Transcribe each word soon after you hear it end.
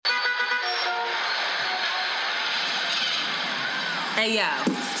Hey, yo.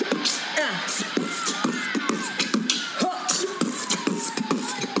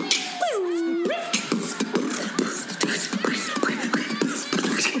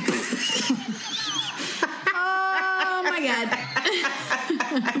 Oh, my God.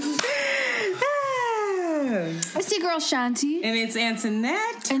 It's your girl, Shanti. And it's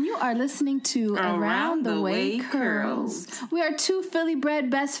Antoinette. And you are listening to Around the Way Curls. We are two Philly-bred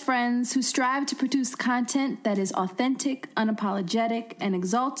best friends who strive to produce content that is authentic, unapologetic, and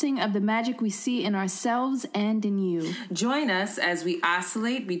exalting of the magic we see in ourselves and in you. Join us as we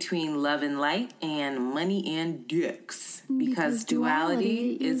oscillate between love and light and money and dicks. Because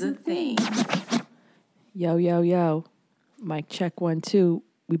duality is a thing. Yo, yo, yo. Mic check 1, 2.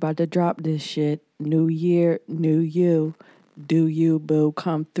 We about to drop this shit. New year, new you. Do you, boo,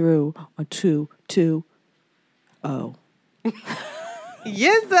 come through on 2, 2, 0.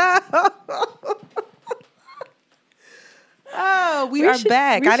 Yes, oh, we are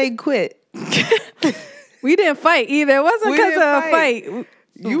back. I didn't quit. We didn't fight either. It wasn't because of a fight.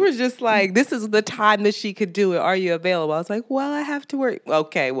 You were just like, this is the time that she could do it. Are you available? I was like, well, I have to work.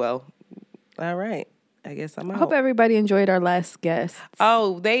 Okay, well, all right. I guess I'm out. I hope everybody enjoyed our last guest.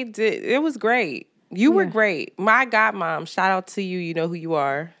 Oh, they did. It was great. You were great. My godmom, shout out to you. You know who you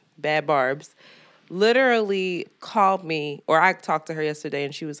are. Bad Barbs. Literally called me, or I talked to her yesterday,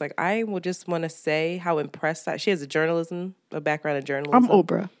 and she was like, I will just want to say how impressed she has a background in journalism. I'm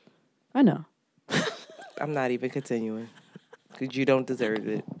Oprah. I know. I'm not even continuing because you don't deserve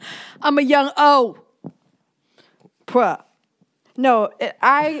it. I'm a young O. Bruh. No,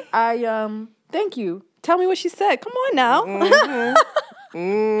 thank you. Tell me what she said. Come on now. Mm-hmm.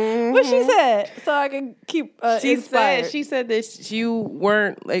 What she said, so I can keep inspired. She said that you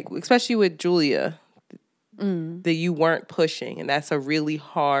weren't, like, especially with Julia, that you weren't pushing, and that's a really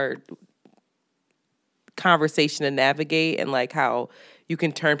hard conversation to navigate, and like how you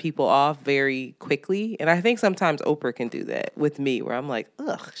can turn people off very quickly. And I think sometimes Oprah can do that with me, where I'm like,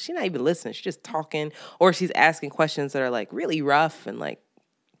 ugh, she's not even listening. She's just talking, or she's asking questions that are like really rough, and like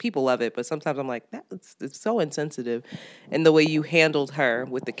people love it. But sometimes I'm like, it's so insensitive. And the way you handled her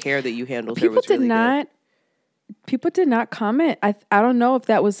with the care that you handled her was really good. People did not comment. I don't know if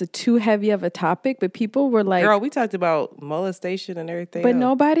that was too heavy of a topic, but people were like, girl, we talked about molestation and everything. But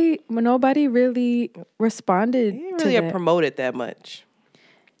nobody really responded. He didn't really promote it that much.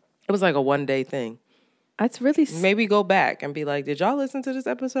 It was like a one-day thing. That's really... Maybe go back and be like, did y'all listen to this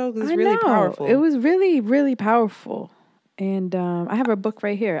episode? Because it's really powerful. It was really, really powerful. And I have a book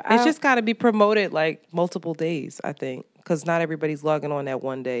right here. It's just got to be promoted like multiple days, I think. Because not everybody's logging on that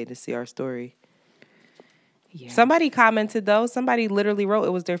one day to see our story. Yeah. Somebody commented, though. Somebody literally wrote it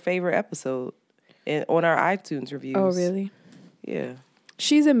was their favorite episode on our iTunes reviews. Oh, really? Yeah.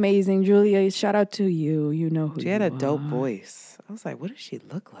 She's amazing, Julia. Shout out to you. You know who she had a dope voice. I was like, what does she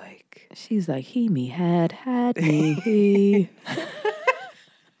look like? She's like, he me had me.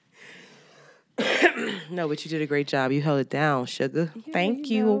 No, but you did a great job. You held it down, sugar. Yeah, Thank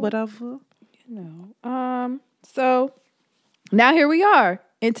you, or whatever. So now here we are.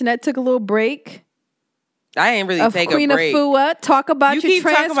 Internet took a little break. I ain't really take a break. Queen Afua, talk about your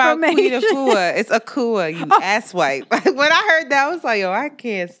transformation. You keep talking about Queen Afua. It's Akua, you asswipe. When I heard that, I was like, yo, I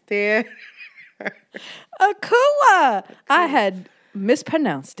can't stand her. Akua. I had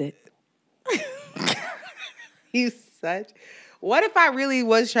mispronounced it. You such... What if I really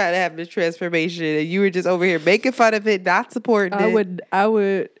was trying to have this transformation and you were just over here making fun of it, not supporting it? I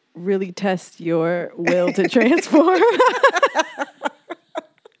would really test your will to transform.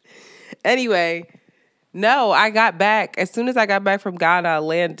 Anyway, no, I got back. As soon as I got back from Ghana, I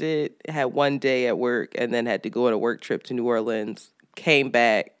landed, had one day at work, and then had to go on a work trip to New Orleans, came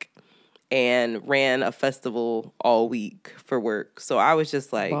back, and ran a festival all week for work. So I was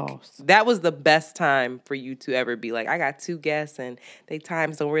just like, that was the best time for you to ever be like, I got 2 guests and they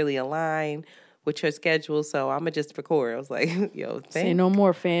times don't really align with your schedule, so I'm going to just record. I was like, yo, thanks. Say no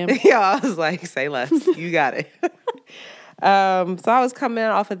more, fam. Yeah, I was like, say less. You got it. So I was coming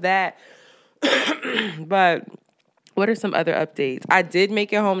off of that. But what are some other updates? I did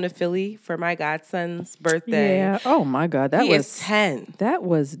make it home to Philly for my godson's birthday. Yeah. Oh my God. He is 10. That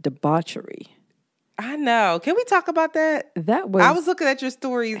was debauchery. I know. Can we talk about that? I was looking at your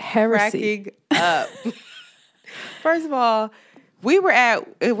stories, cracking up. First of all, we were at,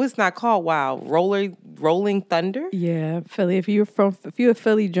 it was not called WOW, Rolling Thunder. Yeah, Philly. If you're a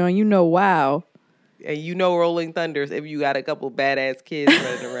Philly joint, you know WOW. And you know Rolling Thunders if you got a couple badass kids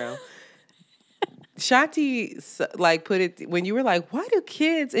running around. Shanti, like, put it, when you were like, why do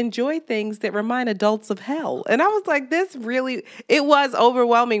kids enjoy things that remind adults of hell? And I was like, it was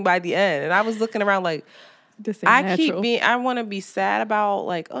overwhelming by the end. And I was looking around like, This ain't natural. I want to be sad about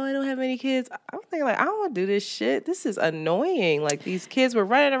like, oh, I don't have any kids. I'm thinking like, I don't want to do this shit. This is annoying. Like these kids were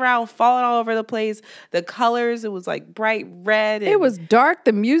running around, falling all over the place. The colors, it was like bright red. It was dark.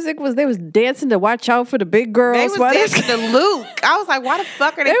 The music they was dancing to Watch Out for the Big Girls. They was dancing to Luke. I was like, why the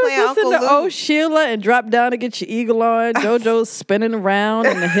fuck are they playing Uncle Luke? They was listening to Old Sheila and Drop Down to Get Your Eagle On. JoJo's spinning around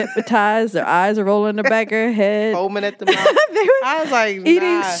and the hypnotized. Their eyes are rolling in the back of her head. Foaming at the mouth. I was like,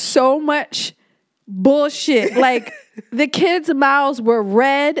 eating so much bullshit. Like the kids' mouths were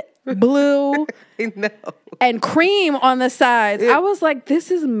red, blue, and cream on the sides. I was like,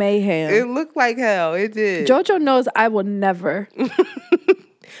 this is mayhem. It looked like hell. It did. JoJo knows I will never.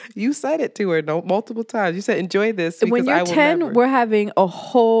 You said it to her multiple times. You said, enjoy this. Because when you're I will 10, never. we're having a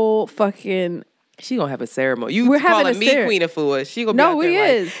whole fucking... She gonna have a ceremony. We're calling me Queen Afua. She gonna be out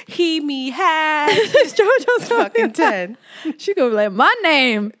there like, he, me, has. JoJo's fucking 10. She gonna be like, my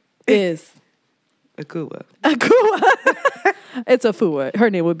name is... Akua. It's Afua. Her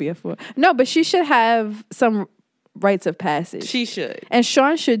name would be Afua. No, but she should have some rites of passage. She should. And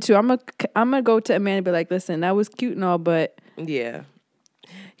Sean should too. I'm gonna go to Amanda and be like, listen, that was cute and all, but... Yeah.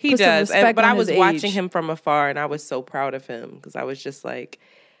 He does. But I was watching him from afar and I was so proud of him because I was just like...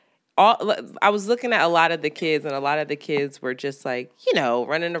 I was looking at a lot of the kids, and a lot of the kids were just like,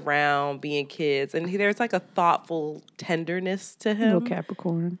 running around, being kids. And there's like a thoughtful tenderness to him. Little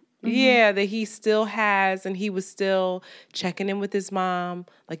Capricorn. Mm-hmm. Yeah, that he still has, and he was still checking in with his mom.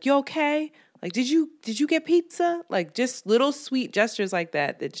 Like, you okay? Like, did you get pizza? Like, just little sweet gestures like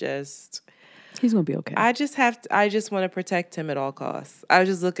that just... He's gonna be okay. I just want to protect him at all costs. I was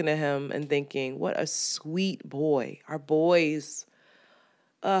just looking at him and thinking, what a sweet boy. Our boys...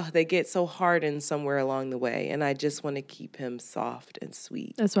 they get so hardened somewhere along the way, and I just want to keep him soft and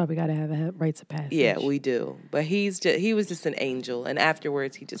sweet. That's why we gotta have a rites of passage. Yeah, we do. But he was just an angel, and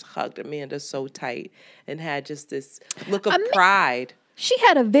afterwards he just hugged Amanda so tight and had just this look of pride. She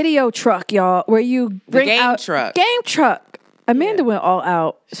had a video truck, y'all, where you bring game truck. Amanda went all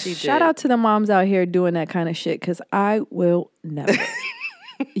out. Shout out to the moms out here doing that kind of shit, because I will never.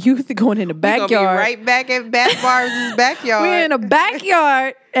 You going in the backyard. We're gonna be right back at Bath Barb's backyard. We're in a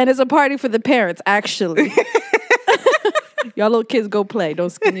backyard, and it's a party for the parents, actually. Y'all little kids go play.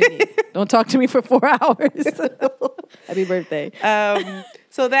 Don't skinny me. Don't talk to me for 4 hours. Happy birthday.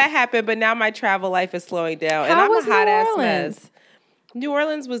 So that happened, but now my travel life is slowing down. How and I'm was a hot New ass Orleans? mess. New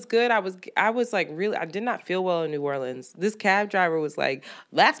Orleans was good. I was like really, I did not feel well in New Orleans. This cab driver was like,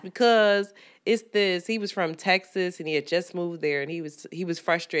 that's because it's this. He was from Texas and he had just moved there, and he was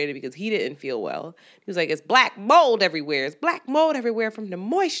frustrated because he didn't feel well. He was like, it's black mold everywhere. It's black mold everywhere from the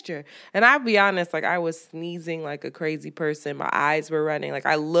moisture. And I'll be honest, like I was sneezing like a crazy person. My eyes were running. Like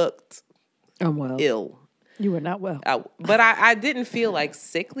I looked ill. You were not well. But I didn't feel like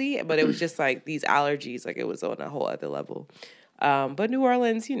sickly, but it was just like these allergies, like it was on a whole other level. But New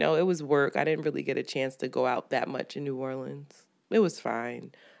Orleans, it was work. I didn't really get a chance to go out that much in New Orleans. It was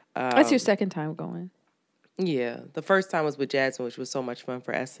fine. That's your second time going. Yeah. The first time was with Jasmine, which was so much fun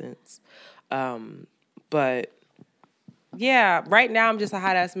for Essence. But yeah, right now I'm just a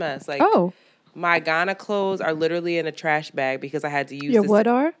hot ass mess. Like, my Ghana clothes are literally in a trash bag because I had to use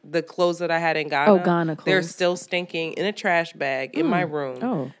the clothes that I had in Ghana. Oh, Ghana clothes. They're still stinking in a trash bag in my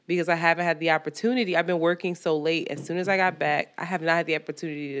room because I haven't had the opportunity. I've been working so late. As soon as I got back, I have not had the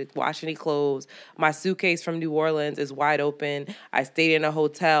opportunity to wash any clothes. My suitcase from New Orleans is wide open. I stayed in a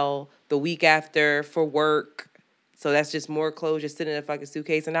hotel the week after for work. So that's just more clothes just sitting in a fucking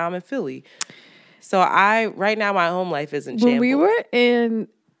suitcase. And now I'm in Philly. So right now my home life is in shambles. When we were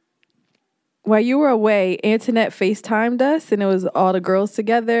while you were away, Antoinette FaceTimed us, and it was all the girls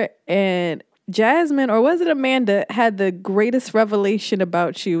together, and Jasmine, or was it Amanda, had the greatest revelation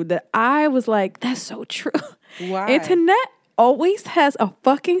about you that I was like, that's so true. Why? Antoinette always has a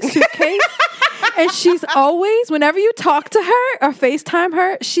fucking suitcase, and she's always, whenever you talk to her or FaceTime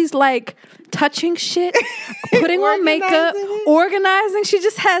her, she's like touching shit, putting on makeup, organizing. She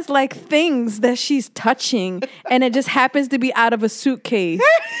just has like things that she's touching, and it just happens to be out of a suitcase.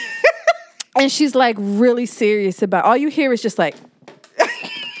 And she's like really serious about all you hear is just like,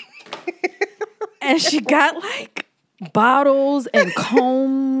 and she got like bottles and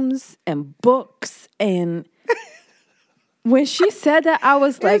combs and books. And when she said that, I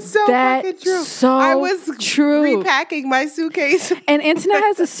was like, that's so I was true. Repacking my suitcase. And Antoinette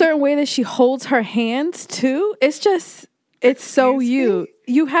has a certain way that she holds her hands too. It's just, it's so you.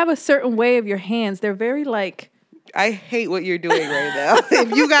 You have a certain way of your hands. They're very like, I hate what you're doing right now.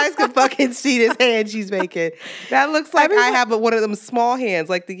 If you guys could fucking see this hand she's making. That looks like I have one of them small hands,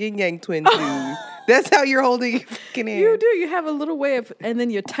 like the Yin Yang twins do. That's how you're holding your fucking hand. You do. You have a little way of, and then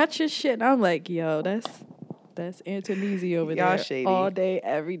you're touching shit. And I'm like, yo, That's Antonese over Y'all there. shady. All day,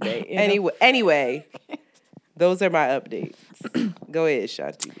 every day. Anyway, those are my updates. Go ahead,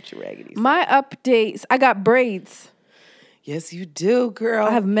 Shanti, with your raggedy. My updates. I got braids. Yes, you do, girl.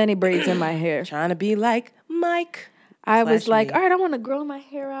 I have many braids in my hair. Trying to be like Mike. I was like, me. all right, I want to grow my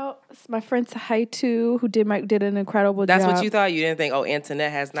hair out. It's my friend Sahaitu, who did an incredible That's job. what you thought? You didn't think, oh,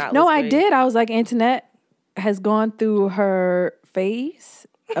 Antoinette has not. No, lost I weight? did. I was like, Antoinette has gone through her phase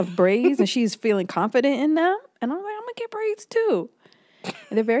of braids and she's feeling confident in them. And I'm like, I'm going to get braids too.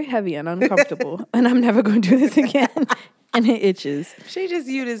 And they're very heavy and uncomfortable. And I'm never going to do this again. And it itches. She just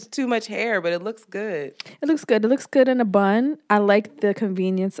used too much hair, but it looks good. It looks good. It looks good in a bun. I like the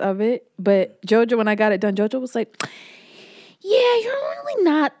convenience of it. But Jojo, when I got it done, Jojo was like, yeah, you're really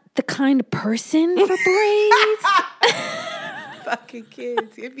not the kind of person for braids. Fucking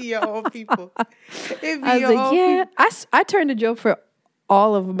kids. It be your own people. It be I was your like, own yeah. people. I turned to Joe for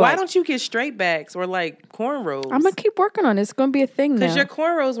all of them. Why don't you get straight backs or like cornrows? I'm going to keep working on it. It's going to be a thing now. Because your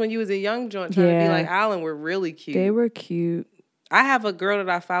cornrows when you was a young joint trying to be Yeah. like Alan were really cute. They were cute. I have a girl that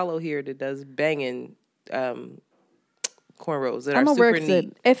I follow here that does banging cornrows that I'm are gonna work super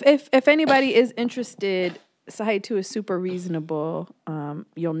neat. it. If anybody is interested, Sahaitu is super reasonable.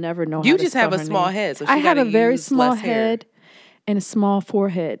 You'll never know. You how to just have spell a her small name. head, so I she have a gotta very use small less hair. head and a small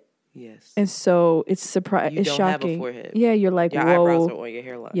forehead, Yes. and so it's surprising. You It's don't shocking. have a forehead. Yeah, you're like, Your whoa. eyebrows are on your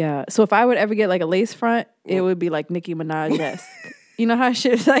hairline. Yeah. So if I would ever get like a lace front, it would be like Nicki Minaj-esque. You know how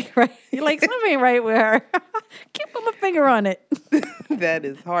shit's like, right? You're like, something ain't right with her. Can't put my finger on it. That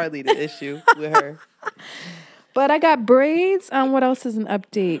is hardly the issue with her. But I got braids. What else is an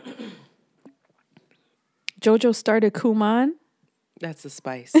update? Jojo started Kumon. That's a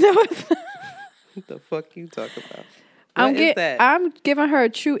spice. What the fuck you talk about? What is that? I'm giving her a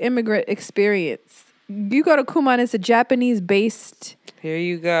true immigrant experience. You go to Kumon, it's a Japanese-based. Here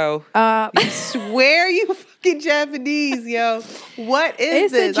you go. You swear you fucking Japanese, yo. What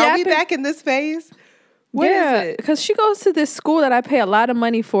is It's a this? Are we back in this phase? What is it? Because she goes to this school that I pay a lot of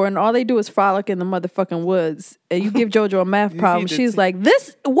money for, and all they do is frolic in the motherfucking woods. And you give JoJo a math problem. She's like,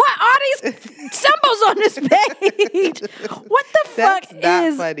 what are these symbols on this page? What the fuck That's not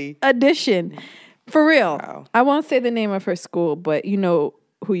is funny. addition? For real. Wow. I won't say the name of her school, but you know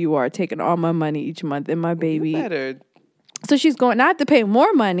who you are, taking all my money each month and my baby. You better. So she's going, I have to pay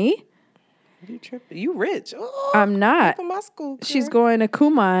more money. You tripping? You rich? Oh, I'm not. from my school. She's girl. going to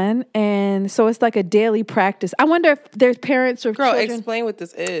Kumon, and so it's like a daily practice. I wonder if there's parents or Girl, children. explain what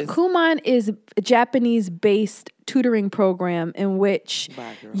this is. Kumon is a Japanese-based tutoring program in which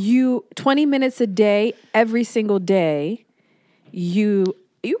Bye, girl. you 20 minutes a day, every single day, you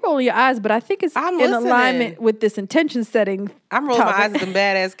roll your eyes, but I think it's I'm in listening. alignment with this intention setting. I'm rolling my eyes topic. at some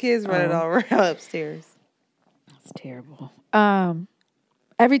badass kids running all around upstairs. It's terrible.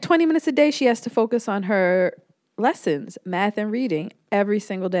 Every 20 minutes a day, she has to focus on her lessons, math and reading, every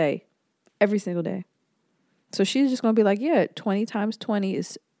single day. Every single day. So she's just going to be like, yeah, 20 times 20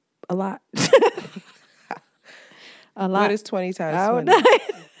 is a lot. A lot. What is 20 times I 20? don't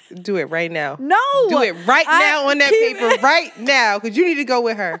know. Do it right now. No. Do it right now on that keep paper right now because you need to go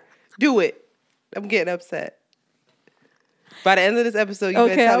with her. Do it. I'm getting upset. By the end of this episode, you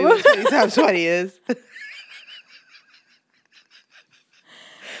Okay, better tell me I what 20 times 20 is.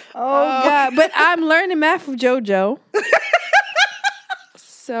 Oh, God. But I'm learning math with JoJo.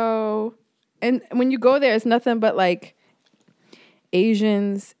 So, and when you go there, it's nothing but like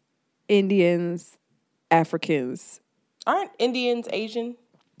Asians, Indians, Africans, Aren't Indians Asian?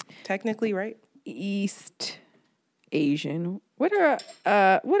 Technically, right? East Asian. What are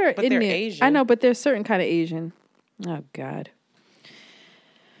But they're Indian? Asian. I know, but they're certain kind of Asian. Oh, God.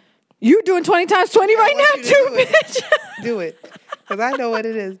 You doing 20 times 20 right want now you to too, do it. bitch. Do it. Because I know what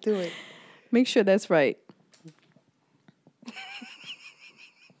it is. Do it. Make sure that's right.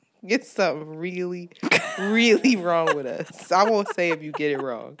 Get something really, really wrong with us. I won't say if you get it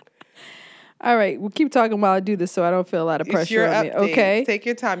wrong. All right, we'll keep talking while I do this so I don't feel a lot of It's pressure your on me. updates. Okay. Take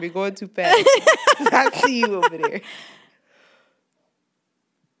your time. You're going too fast. I see you over there.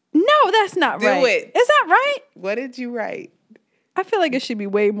 No, that's not Do right. it. Is that right? What did you write? I feel like it should be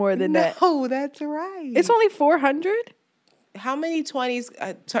way more than that. No, that's right. It's only 400. How many 20s?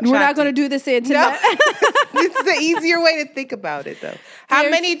 We're not going to do this here No. tonight. This is an easier way to think about it, though. How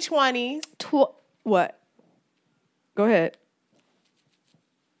There's- many 20s? What? Go ahead.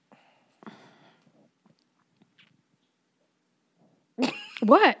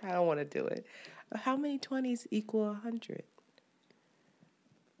 What? I don't want to do it. How many 20s equal 100?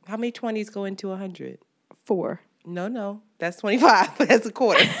 How many 20s go into 100? 4. No. That's 25. That's a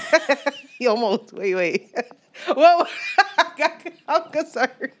quarter. You almost. Wait. Whoa. I'm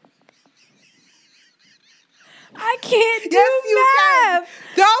concerned. I can't do Yes, you math.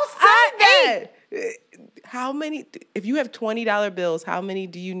 can. Don't say that. How many? If you have $20 bills, how many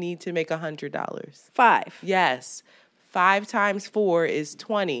do you need to make $100? 5. Yes. 5 times 4 is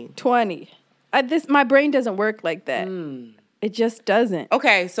 20. 20. My brain doesn't work like that. It just doesn't.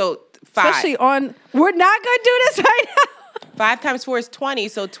 Okay, so 5. Especially on. We're not gonna do this right now. 5 times 4 is 20.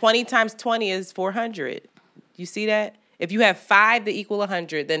 So 20 times 20 is 400. You see that? If you have 5 that equal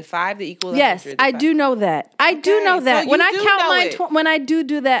 100, then 5 that equal 100. Yes, I do know that. I do know that. So When you I do count know mine, when I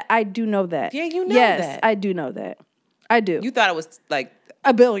do that, I do know that. Yeah, you know yes, that. I do know that. I do. You thought it was like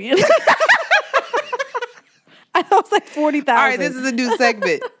 $1 billion. I was like 40,000. All right, this is a new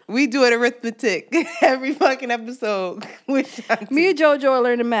segment. We do an arithmetic every fucking episode. Me and JoJo are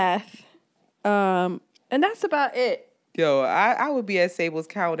learning math. And that's about it. Yo, I would be at Sable's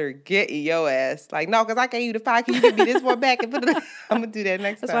counter getting your ass. Like, no, because I gave you the 5. Can you give me this one back? And put it? I'm going to do that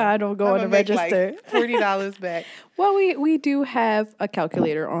next time. That's why I don't go on the register. Like $40 back. Well, we do have a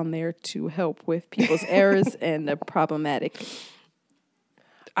calculator on there to help with people's errors and the problematic.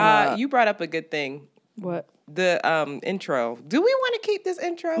 You brought up a good thing. What? The intro. Do we want to keep this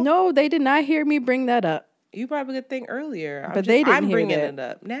intro? No, they did not hear me bring that up. You brought up a good thing earlier. But they didn't I'm hear bringing that. it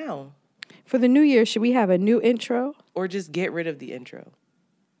up now. For the new year, should we have a new intro? Or just get rid of the intro?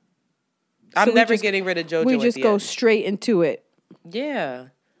 So I'm never getting rid of JoJo. We just at the go end. straight into it. Yeah.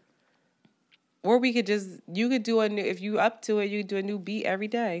 Or we could you could do a new, if you up to it, you could do a new beat every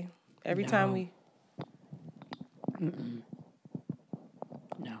day. Every time we. No.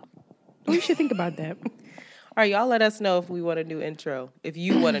 We should think about that. All right, y'all let us know if we want a new intro. If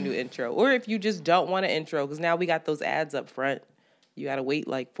you want a new intro. Or if you just don't want an intro, because now we got those ads up front. You got to wait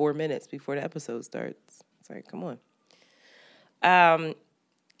like 4 minutes before the episode starts. It's like, come on.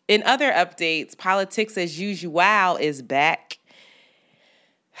 In other updates, politics as usual is back.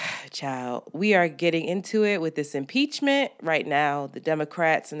 Child, we are getting into it with this impeachment. Right now, the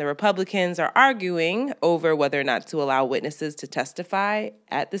Democrats and the Republicans are arguing over whether or not to allow witnesses to testify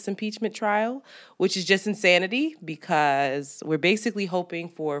at this impeachment trial, which is just insanity because we're basically hoping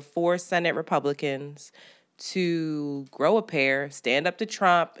for 4 Senate Republicans to grow a pair, stand up to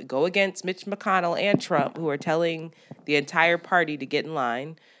Trump, go against Mitch McConnell and Trump, who are telling the entire party to get in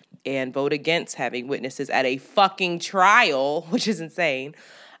line and vote against having witnesses at a fucking trial, which is insane.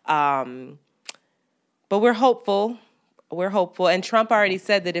 But we're hopeful. We're hopeful. And Trump already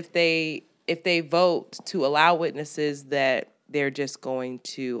said that if they vote to allow witnesses, that they're just going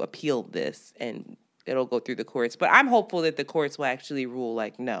to appeal this and it'll go through the courts. But I'm hopeful that the courts will actually rule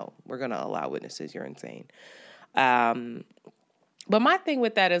like, no, we're going to allow witnesses. You're insane. But my thing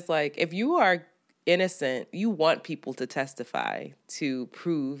with that is like, if you are innocent, you want people to testify to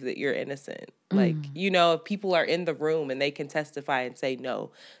prove that you're innocent. Like, if people are in the room and they can testify and say,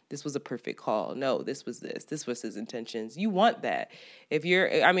 no, this was a perfect call. No, this was his intentions. You want that.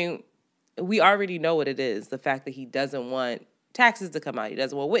 We already know what it is. The fact that he doesn't want taxes to come out. He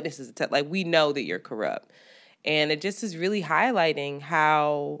doesn't want witnesses to we know that you're corrupt. And it just is really highlighting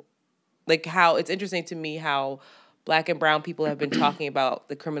how it's interesting to me how Black and brown people have been talking about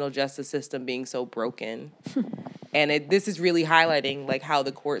the criminal justice system being so broken. And this is really highlighting like how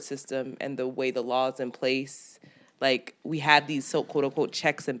the court system and the way the law is in place, like we have these so quote unquote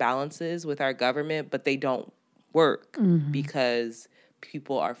checks and balances with our government, but they don't work because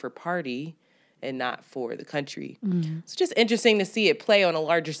people are for party and not for the country. It's just interesting to see it play on a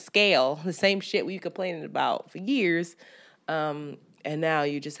larger scale. The same shit we complaining about for years. And now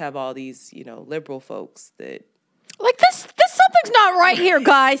you just have all these, liberal folks that like this something's not right here,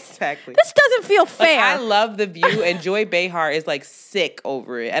 guys. Exactly. This doesn't feel fair. I love The View, and Joy Behar is like sick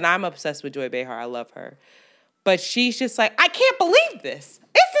over it. And I'm obsessed with Joy Behar. I love her. But she's just like, I can't believe this.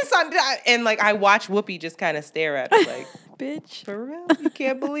 Is this on? And like, I watch Whoopi just kind of stare at her like, bitch, for real? You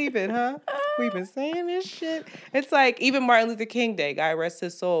can't believe it, huh? We've been saying this shit. It's like, even Martin Luther King Day, God rest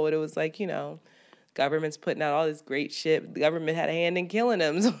his soul. And it was like, government's putting out all this great shit. The government had a hand in killing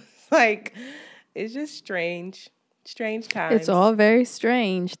them. So it's like, it's just strange. Strange times. It's all very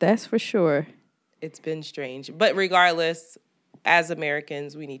strange, that's for sure. It's been strange. But regardless, as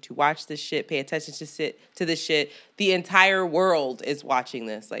Americans, we need to watch this shit, pay attention to this shit. The entire world is watching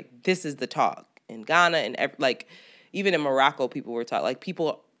this. Like, this is the talk. In Ghana and even in Morocco, people were talking. Like,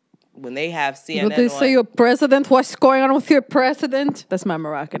 people, when they have CNN What they say, your president? What's going on with your president? That's my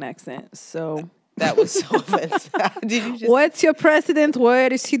Moroccan accent, so. That was so offensive. Did you just... What's your president?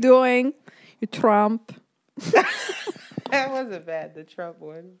 What is he doing? You Trump. That wasn't bad. The Trump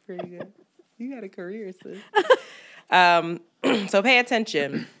one, pretty good. You got a career, sis. So pay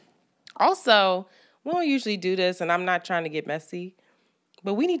attention. Also, we don't usually do this, and I'm not trying to get messy,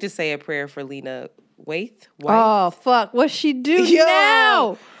 but we need to say a prayer for Lena Waithe? Oh, fuck. What's she do Yo,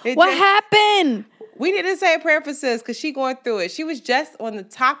 now? What happened? We need to say a prayer for sis because she going through it. She was just on the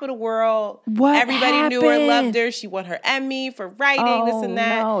top of the world. What Everybody knew her, happened? loved her. She won her Emmy for writing, this and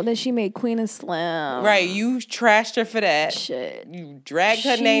that. No, then she made Queen of Slim. Right, you trashed her for that. Shit. You dragged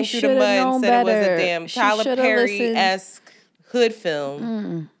her She name through the shoulda mud and known said it was better. a damn She Tyler shoulda Perry-esque hood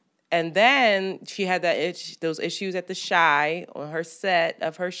film. And then she had those issues at the Shy on her set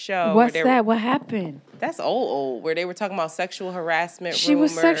of her show. What's that? What happened? That's old, where they were talking about sexual harassment. She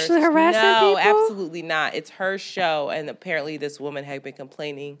was rumors. sexually harassing No, people? absolutely not. It's her show, and apparently this woman had been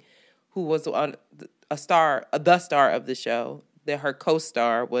complaining, who was on the star of the show, that her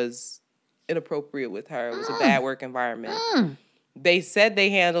co-star was inappropriate with her. It was a bad work environment. They said they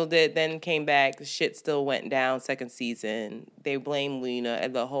handled it, then came back. The shit still went down. Second season, they blamed Lena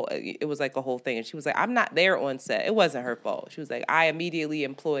and it was like a whole thing. And she was like, "I'm not there on set. It wasn't her fault." She was like, "I immediately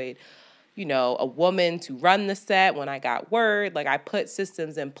employed, a woman to run the set when I got word. Like I put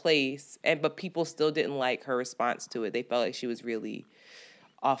systems in place, but people still didn't like her response to it. They felt like she was really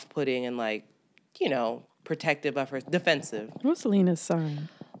off-putting and protective of her, defensive." What's Lena's sign?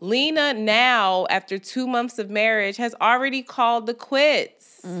 Lena now, after 2 months of marriage, has already called the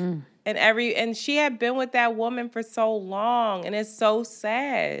quits. And she had been with that woman for so long, and it's so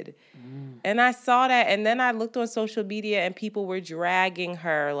sad. And I saw that, and then I looked on social media, and people were dragging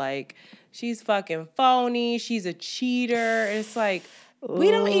her like, she's fucking phony, she's a cheater. And it's like, we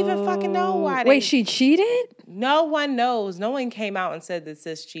don't even fucking know why. Wait, she cheated? No one knows. No one came out and said that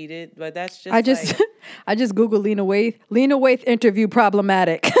sis cheated, but that's just I just Googled Lena Waithe. Lena Waithe interview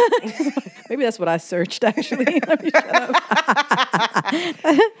problematic. Maybe that's what I searched, actually. Let me shut up.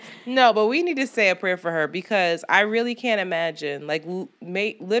 No, but we need to say a prayer for her because I really can't imagine,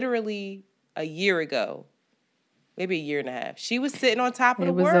 literally a year ago, maybe a year and a half, she was sitting on top of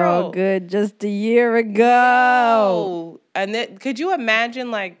the world. It was all good just a year ago. Oh, and then, could you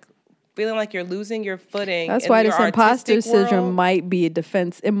imagine, feeling like you're losing your footing? That's why this imposter syndrome world? might be a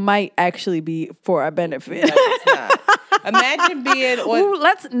defense. It might actually be for our benefit. No, it's not. Imagine being on... Ooh,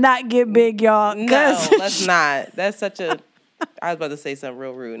 let's not get big, y'all. No, let's not. That's such a... I was about to say something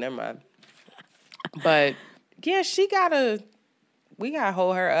real rude. Never mind. But, yeah, we gotta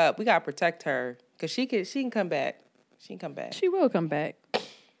hold her up. We gotta protect her. Because she can come back. She can come back. She will come back.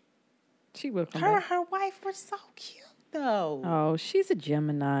 She will come back. Her wife was so cute, though. Oh, she's a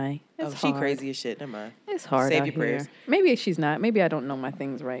Gemini. She crazy as shit. Never mind. It's hard Save out your here. prayers. Maybe she's not. Maybe I don't know my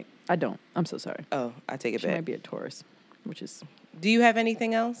things right. I don't. I'm so sorry. Oh, I take it back. She might be a Taurus, which is... Do you have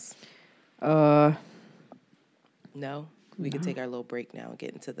anything else? No. We can take our little break now and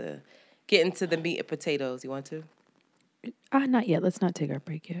get into the meat and potatoes. You want to? Not yet. Let's not take our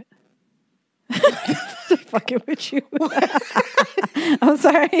break yet. Fucking with you. I'm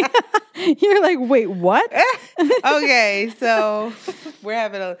sorry. You're like, wait, what? Okay, so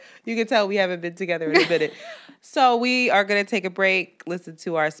you can tell we haven't been together in a minute. So we are going to take a break, listen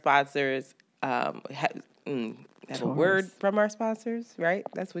to our sponsors, have a word from our sponsors, right?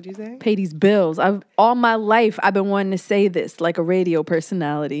 That's what you say? Pay these bills. All my life, I've been wanting to say this like a radio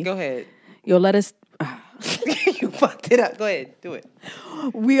personality. Go ahead. Let us... You fucked it up. Go ahead. Do it.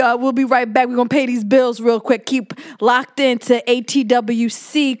 We'll be right back. We're going to pay these bills real quick. Keep locked into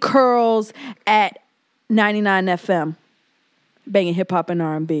ATWC Curls at 99 FM. Banging hip hop and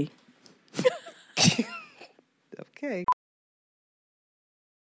R&B. Okay.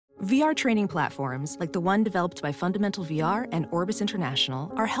 VR training platforms, like the one developed by Fundamental VR and Orbis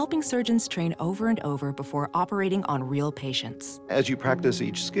International, are helping surgeons train over and over before operating on real patients. As you practice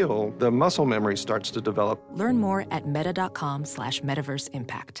each skill, the muscle memory starts to develop. Learn more at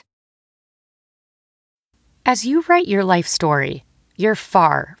meta.com/metaverseimpact. As you write your life story, you're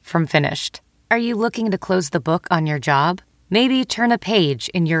far from finished. Are you looking to close the book on your job? Maybe turn a page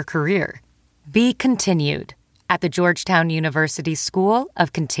in your career? Be continued at the Georgetown University School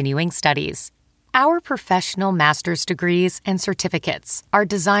of Continuing Studies. Our professional master's degrees and certificates are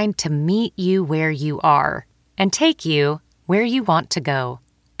designed to meet you where you are and take you where you want to go.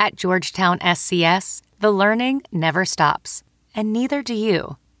 At Georgetown SCS, the learning never stops, and neither do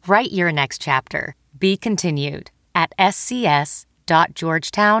you. Write your next chapter. Be continued at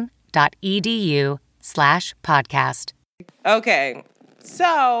scs.georgetown.edu/podcast. Okay,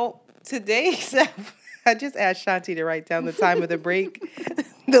 so today's... I just asked Shanti to write down the time of the break.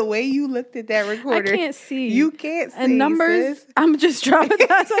 The way you looked at that recorder. I can't see. You can't see. And numbers, sis. I'm just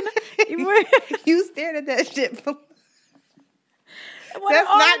traumatized. You stared at that shit. That's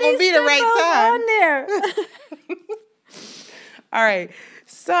not going to be the right time. On there. All right.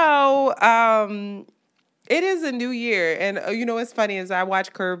 So, It is a new year. And you know what's funny is I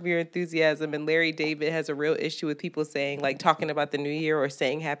watch Curb Your Enthusiasm, and Larry David has a real issue with people saying, like, talking about the new year or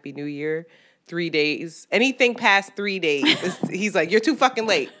saying Happy New Year 3 days. Anything past 3 days, he's like, you're too fucking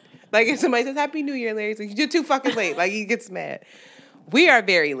late. Like, if somebody says Happy New Year, Larry's like, you're too fucking late. Like, he gets mad. We are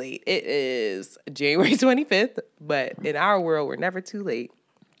very late. It is January 25th, but in our world, we're never too late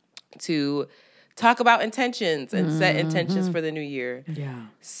to talk about intentions and set intentions for the new year. Yeah.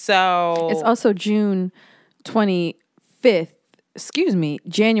 So it's also June 25th. Excuse me,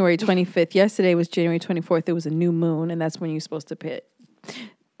 January 25th. Yesterday was January 24th. It was a new moon, and that's when you're supposed to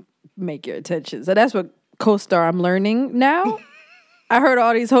make your intentions. So that's what co-star I'm learning now. I heard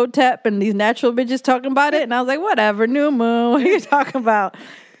all these hotep and these natural bitches talking about it, and I was like, whatever, new moon. What are you talking about?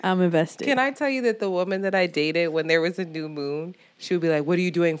 I'm invested. Can I tell you that the woman that I dated, when there was a new moon, she would be like, what are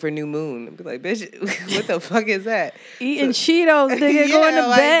you doing for new moon? I'd be like, bitch, what the fuck is that? Eating Cheetos, nigga, going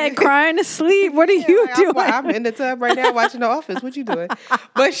to bed, crying to sleep. What are you doing? I'm in the tub right now watching The Office. What you doing?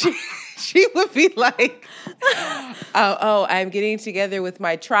 But she would be like, oh, I'm getting together with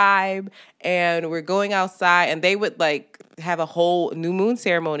my tribe, and we're going outside, and they would like have a whole new moon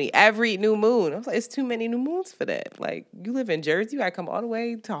ceremony every new moon. I was like, it's too many new moons for that. Like, you live in Jersey, you gotta come all the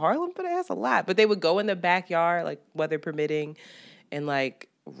way to Harlem for that? That's a lot. But they would go in the backyard, like weather permitting, and like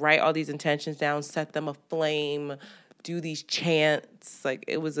write all these intentions down, set them aflame, do these chants. Like,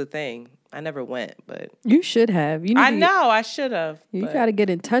 it was a thing. I never went, but you should have. I should have. You got to get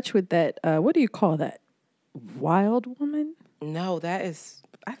in touch with that. What do you call that? Wild woman? No, I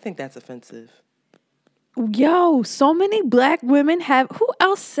think that's offensive. Yo, so many black women have. Who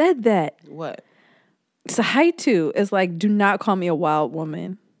else said that? What? Sahaitu is like, do not call me a wild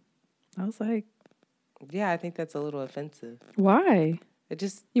woman. I was like, yeah, I think that's a little offensive. Why?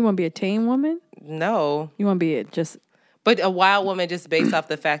 You want to be a tame woman? No. You want to be just. But a wild woman just based off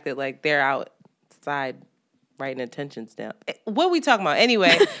the fact that like they're outside writing intentions down. What are we talking about?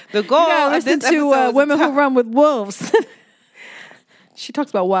 Anyway, the goal. You gotta listen to Women Who Run with Wolves. She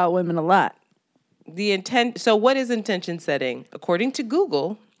talks about wild women a lot. So what is intention setting? According to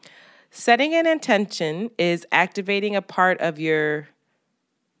Google, setting an intention is activating a part of your.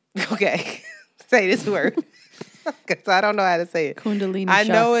 Okay, say this word. Because I don't know how to say it. Kundalini I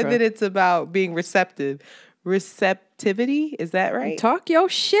know chakra. that it's about being receptive. Receptivity, is that right? Talk your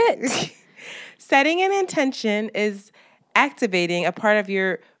shit. Setting an intention is activating a part of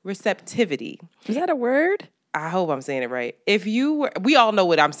your receptivity. Is that a word? I hope I'm saying it right. We all know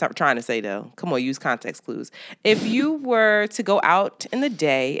what I'm trying to say though. Come on, use context clues. If you were to go out in the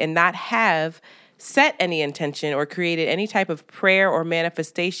day and not have set any intention or created any type of prayer or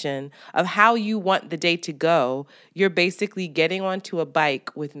manifestation of how you want the day to go, you're basically getting onto a bike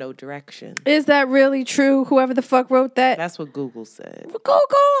with no direction. Is that really true? Whoever the fuck wrote that? That's what Google said.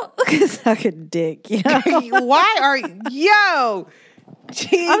 Google? Look at suck a dick. Why are yo?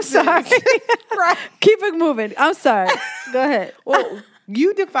 Jesus. I'm sorry. Keep it moving. I'm sorry. Go ahead. Well,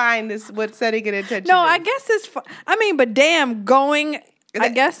 you define this, what setting an intention No, is. I guess it's but damn, going, I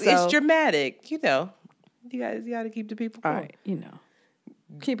guess so. It's dramatic, you know. You got to keep the people going. All right,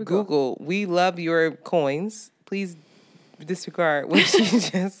 keep it Google, going. We love your coins. Please disregard what she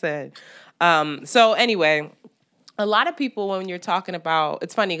just said. So anyway, a lot of people, when you're talking about,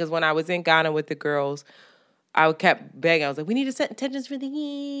 it's funny because when I was in Ghana with the girls, I kept begging. I was like, we need to set intentions for the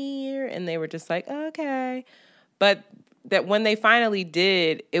year. And they were just like, okay. But that when they finally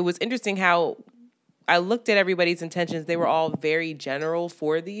did, it was interesting how I looked at everybody's intentions. They were all very general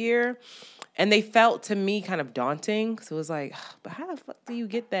for the year. And they felt to me kind of daunting. So it was like, but how the fuck do you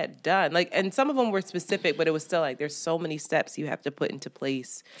get that done? Like, and some of them were specific, but it was still like, there's so many steps you have to put into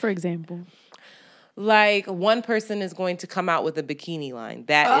place. For example? Like, one person is going to come out with a bikini line.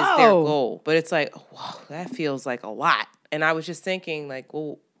 That is their goal. But it's like, whoa, that feels like a lot. And I was just thinking, like,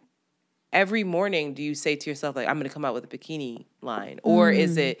 well, every morning do you say to yourself, like, I'm going to come out with a bikini line? Or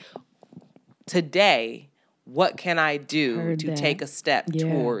is it, today, what can I do to take a step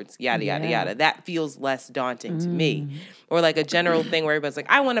towards yada, yada, yada? That feels less daunting to me. Or like a general thing where everybody's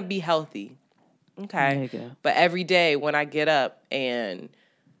like, I want to be healthy. Okay. There you go. But every day when I get up and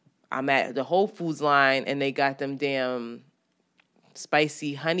I'm at the Whole Foods line and they got them damn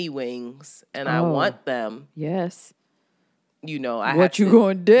spicy honey wings and I want them. Yes. You know, what you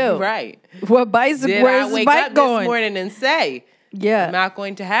gonna do? Right. What bicycle? Did Where's I wake the bike up going? this morning and say, yeah, I'm not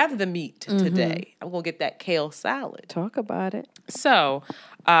going to have the meat today. I'm going to get that kale salad. Talk about it. So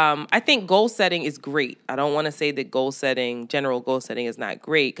I think goal setting is great. I don't want to say that general goal setting is not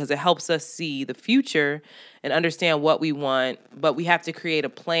great because it helps us see the future and understand what we want, but we have to create a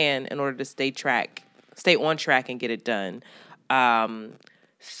plan in order to stay on track and get it done.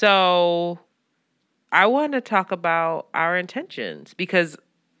 So I want to talk about our intentions because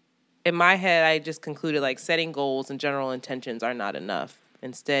in my head, I just concluded like setting goals and general intentions are not enough.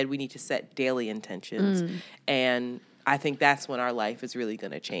 Instead, we need to set daily intentions. And I think that's when our life is really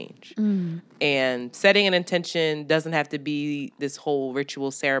going to change. And setting an intention doesn't have to be this whole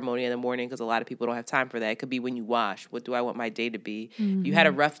ritual ceremony in the morning because a lot of people don't have time for that. It could be when you wash. What do I want my day to be? You had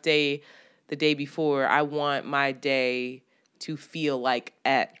a rough day the day before. I want my day to feel like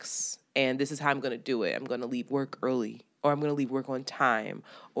X. And this is how I'm going to do it. I'm going to leave work early. Or I'm going to leave work on time,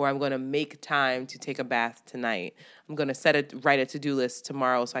 or I'm going to make time to take a bath tonight. I'm going to write a to-do list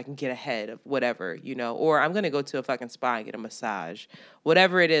tomorrow so I can get ahead of whatever, you know, or I'm going to go to a fucking spa and get a massage.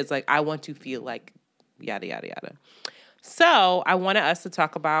 Whatever it is, like, I want to feel like yada, yada, yada. So I wanted us to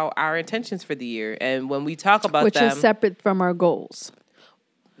talk about our intentions for the year. And when we talk about them... Which is separate from our goals.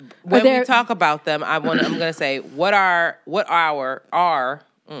 When we talk about them, I'm going to say what our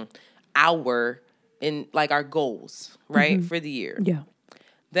in like our goals, right, for the year. Yeah.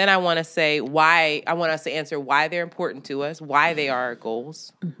 Then I want to say why. I want us to answer why they're important to us, why they are our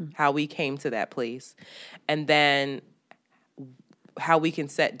goals, how we came to that place, and then how we can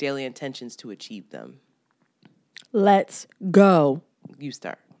set daily intentions to achieve them. Let's go. You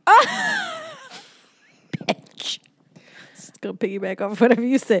start. Bitch. Just gonna piggyback off whatever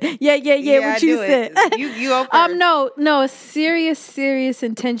you said. Yeah. What you said. You go first. No, a serious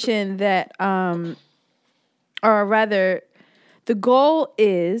intention that or rather, the goal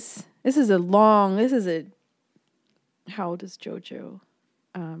is, how old is JoJo?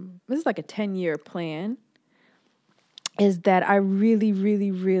 This is like a 10-year plan, is that I really,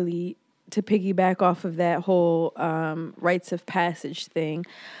 really, really, to piggyback off of that whole rites of passage thing,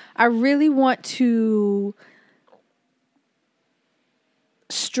 I really want to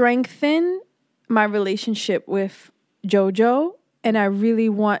strengthen my relationship with JoJo. And I really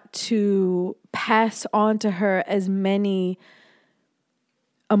want to pass on to her as many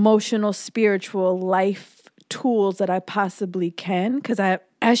emotional, spiritual life tools that I possibly can. Because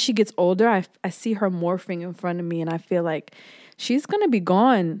as she gets older, I see her morphing in front of me. And I feel like she's going to be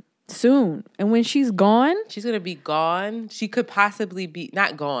gone soon. And when she's gone... She's going to be gone. She could possibly be,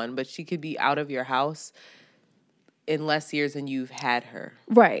 not gone, but she could be out of your house in less years than you've had her.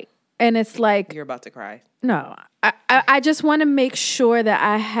 Right. And it's like... You're about to cry. No, I just want to make sure that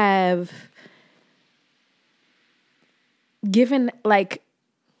I have given, like,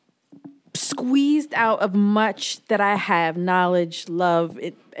 squeezed out of much that I have, knowledge, love,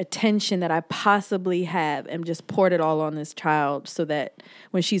 attention that I possibly have, and just poured it all on this child so that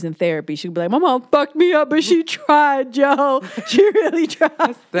when she's in therapy, she'll be like, my mom fucked me up, but she tried, Joe. She really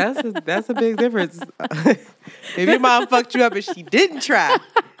tried. That's a big difference. If your mom fucked you up and she didn't try,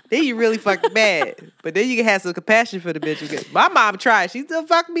 then you really fucking bad. But then you can have some compassion for the bitch. My mom tried. She still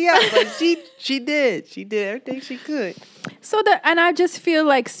fucked me up. But she did. She did everything she could. And I just feel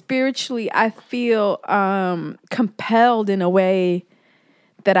like spiritually, I feel compelled in a way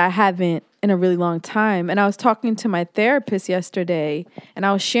that I haven't in a really long time. And I was talking to my therapist yesterday, and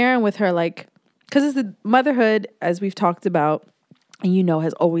I was sharing with her, like, because the motherhood, as we've talked about, and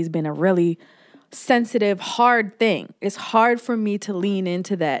has always been a really sensitive, hard thing. It's hard for me to lean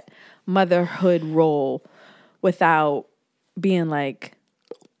into that motherhood role without being like,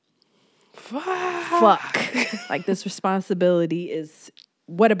 fuck. Like, this responsibility is,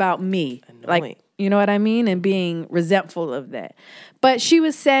 what about me? Annoying. Like, you know what I mean? And being resentful of that. But she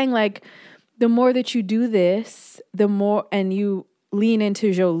was saying, like, the more that you do this, the more, and you lean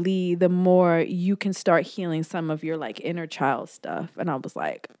into Jolie, the more you can start healing some of your, like, inner child stuff. And I was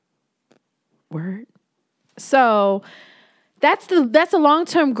like, word. So that's a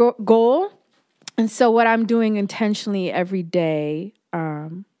long-term goal. And so what I'm doing intentionally every day, a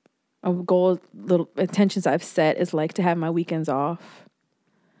goal, little intentions I've set is like to have my weekends off.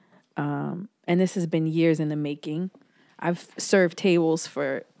 And this has been years in the making. I've served tables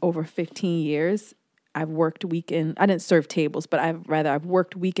for over 15 years. I've worked weekend. I didn't serve tables, but I've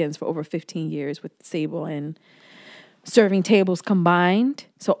worked weekends for over 15 years with Sable and serving tables combined.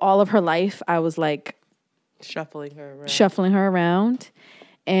 So all of her life, I was like shuffling her around.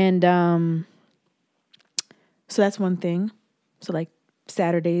 And so that's one thing. So like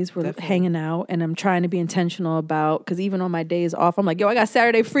Saturdays we're hanging out, and I'm trying to be intentional about, because even on my days off, I'm like, yo, I got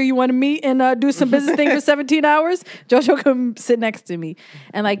Saturday free. You want to meet and do some business thing for 17 hours? JoJo come sit next to me.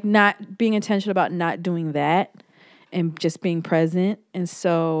 And like not being intentional about not doing that and just being present. And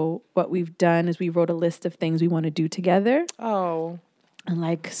so what we've done is we wrote a list of things we want to do together. Oh. And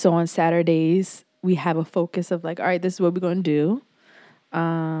like, so on Saturdays, we have a focus of like, all right, this is what we're going to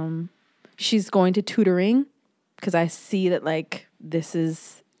do. She's going to tutoring because I see that like this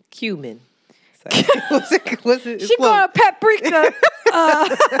is cumin. say? What's it? She called paprika.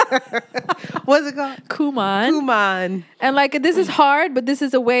 What's it called? Kuman. And like, this is hard, but this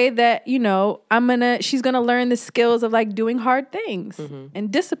is a way that, you know, she's gonna learn the skills of like doing hard things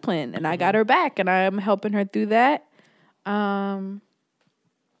and discipline. And I got her back, and I'm helping her through that.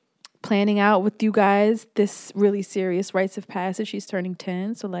 Planning out with you guys this really serious rites of passage. She's turning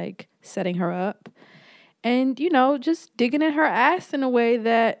 10, so like setting her up. And, you know, just digging in her ass in a way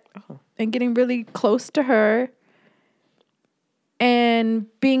that, and getting really close to her and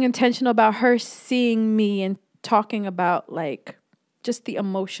being intentional about her seeing me and talking about like just the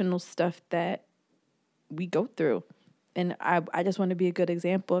emotional stuff that we go through. And I just want to be a good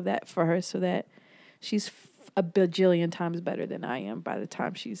example of that for her so that she's a bajillion times better than I am by the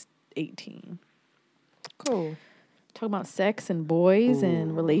time she's 18. Cool. Talk about sex and boys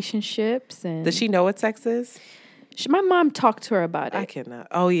and relationships. And does she know what sex is? My mom talked to her about it. I cannot.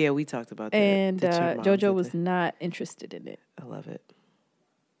 Oh yeah, we talked about that. And JoJo was not interested in it. I love it.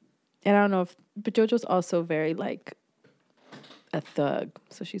 And I don't know but JoJo's also very like a thug.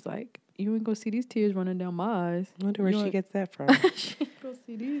 So she's like, you ain't gonna see these tears running down my eyes. I wonder where she gets that from. She ain't gonna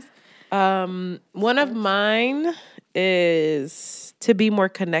see these. One of mine is to be more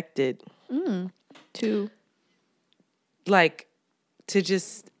connected. To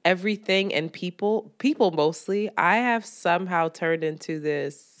just everything and people mostly. I have somehow turned into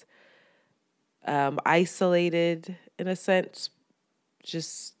this isolated, in a sense,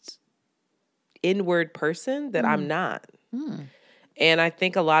 just inward person that I'm not. And I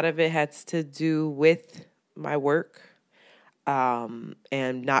think a lot of it has to do with my work.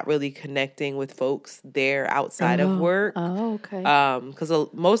 And not really connecting with folks there outside of work. Oh, okay. Because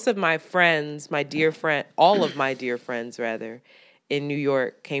most of my friends, all of my dear friends, rather, in New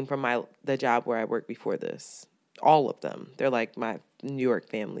York came from the job where I worked before this. All of them. They're like my New York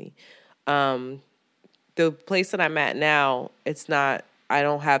family. The place that I'm at now, I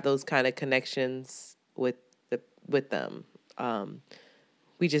don't have those kind of connections with them.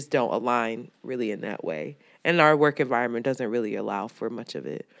 We just don't align really in that way. And our work environment doesn't really allow for much of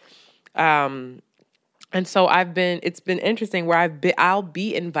it. And so it's been interesting where I'll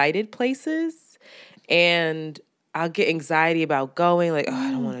be invited places and I'll get anxiety about going, like, oh, I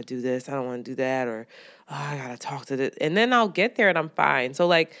don't want to do this, I don't want to do that, or oh, I gotta talk to this. And then I'll get there and I'm fine. So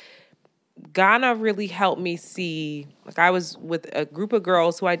like Ghana really helped me see, like I was with a group of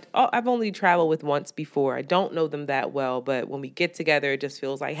girls who I've only traveled with once before. I don't know them that well, but when we get together, it just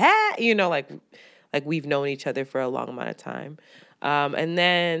feels like, hey, like we've known each other for a long amount of time. And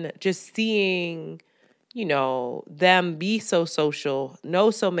then just seeing, them be so social,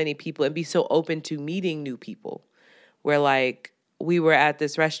 know so many people, and be so open to meeting new people. Where like we were at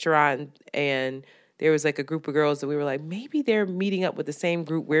this restaurant and there was like a group of girls that we were like, maybe they're meeting up with the same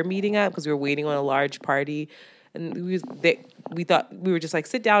group we're meeting up because we were waiting on a large party. And we thought we were just like,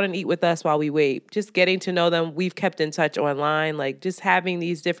 sit down and eat with us while we wait. Just getting to know them. We've kept in touch online, like just having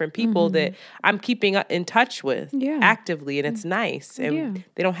these different people that I'm keeping in touch with actively. And it's nice. And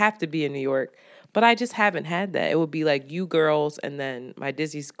they don't have to be in New York. But I just haven't had that. It would be like you girls and then my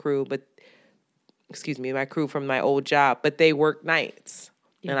Dizzy's crew, my crew from my old job, but they work nights.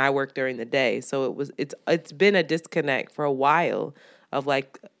 And I work during the day. So it's been a disconnect for a while of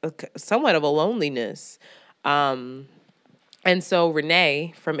like somewhat of a loneliness. And so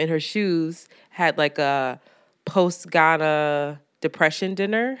Renee from In Her Shoes had like a post-Ghana depression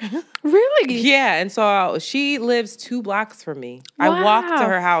dinner. Really? Yeah. And so she lives 2 blocks from me. Wow. I walked to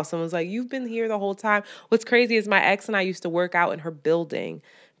her house and was like, you've been here the whole time. What's crazy is my ex and I used to work out in her building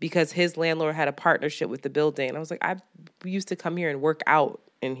because his landlord had a partnership with the building. And I was like, we used to come here and work out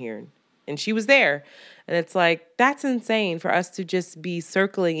in here. And she was there. And it's like, that's insane for us to just be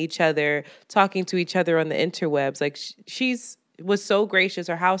circling each other, talking to each other on the interwebs. Like she's was so gracious.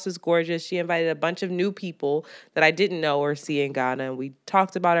 Her house is gorgeous. She invited a bunch of new people that I didn't know or see in Ghana. And we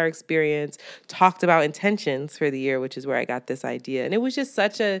talked about our experience, talked about intentions for the year, which is where I got this idea. And it was just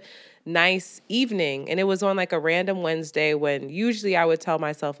such a nice evening. And it was on like a random Wednesday when usually I would tell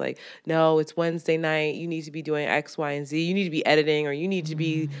myself like, no, it's Wednesday night. You need to be doing X, Y, and Z. You need to be editing or you need to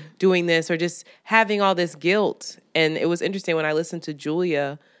be doing this or just having all this guilt. And it was interesting when I listened to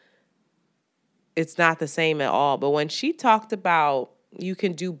Julia, it's not the same at all. But when she talked about you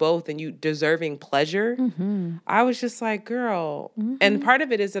can do both and you deserving pleasure, I was just like, girl. And part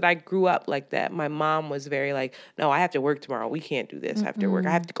of it is that I grew up like that. My mom was very like, no, I have to work tomorrow. We can't do this after work.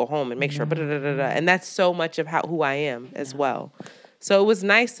 I have to go home and make sure. And that's so much of who I am as well. So it was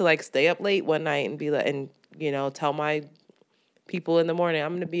nice to like stay up late one night and be like, and tell my people in the morning,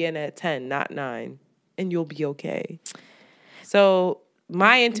 I'm going to be in at 10, not 9, and you'll be okay. So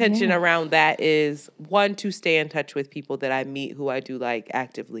my intention around that is, one, to stay in touch with people that I meet who I do like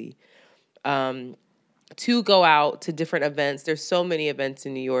actively. To go out to different events. There's so many events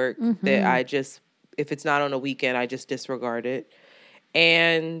in New York that I just, if it's not on a weekend, I just disregard it.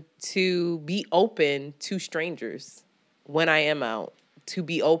 And to be open to strangers when I am out. To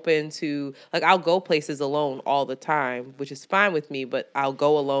be open to, like, I'll go places alone all the time, which is fine with me, but I'll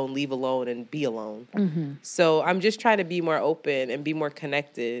go alone, leave alone, and be alone. So I'm just trying to be more open and be more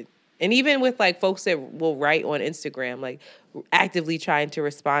connected. And even with, like, folks that will write on Instagram, like, actively trying to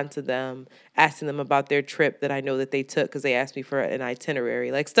respond to them, asking them about their trip that I know that they took because they asked me for an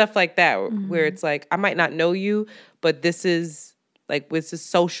itinerary. Like, stuff like that, where it's like, I might not know you, but this is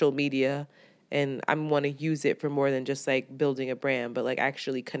social media, and I want to use it for more than just, like, building a brand, but, like,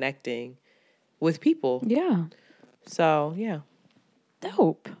 actually connecting with people. Yeah. So, yeah.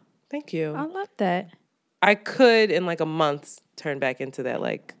 Dope. Thank you. I love that. I could, in, like, a month, turn back into that,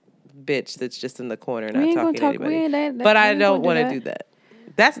 like, bitch that's just in the corner not talking to anybody. But I don't want to do that.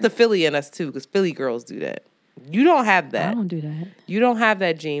 That's the Philly in us, too, because Philly girls do that. You don't have that. I don't do that. You don't have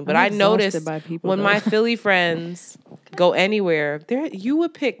that gene. But I noticed when my Philly friends go anywhere, you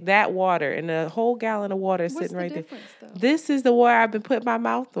would pick that water and a whole gallon of water sitting right there. Though? This is the water I've been putting my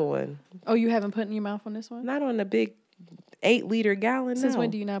mouth on. Oh, you haven't put in your mouth on this one? Not on the big 8-liter gallon. Since when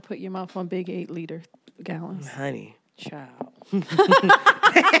do you not put your mouth on big 8-liter gallons? Honey. Child.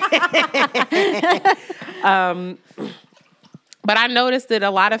 But I noticed that a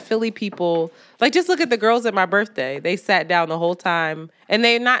lot of Philly people, like, just look at the girls at my birthday. They sat down the whole time, and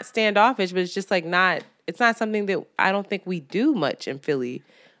they're not standoffish, but it's just like it's not something that I don't think we do much in Philly.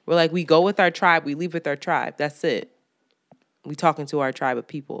 We're like, we go with our tribe, we leave with our tribe. That's it. We talking to our tribe of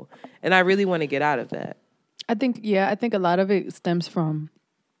people. And I really want to get out of that. I think a lot of it stems from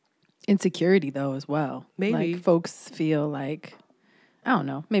insecurity, though, as well. Maybe. Like, folks feel like, I don't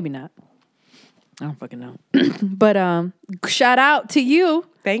know, maybe not. I don't fucking know. But shout out to you.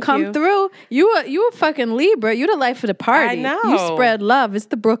 Thank you. Come through. You a fucking Libra. You the life of the party. I know. You spread love. It's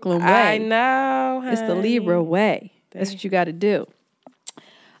the Brooklyn way. I know, honey. It's the Libra way. That's what you got to do.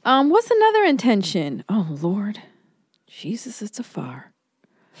 What's another intention? Oh, Lord. Jesus, it's a far.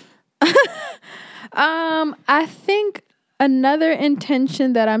 I think another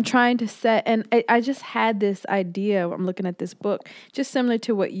intention that I'm trying to set, and I just had this idea, I'm looking at this book, just similar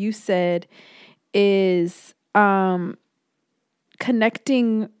to what you said, is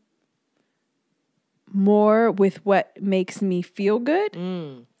connecting more with what makes me feel good.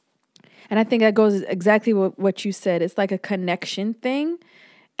 And I think that goes exactly what you said. It's like a connection thing.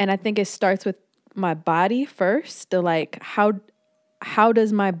 And I think it starts with my body first. The, like, how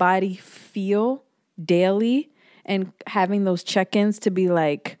does my body feel daily? And having those check-ins to be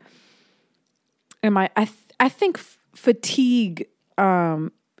like, I think fatigue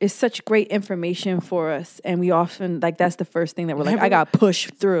is such great information for us. And we often, like, that's the first thing that we're like, I got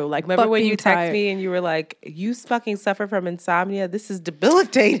pushed through. Like, remember when you text me and you were like, you fucking suffer from insomnia? This is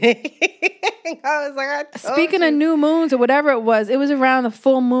debilitating. I was like, Speaking of new moons or whatever it was around the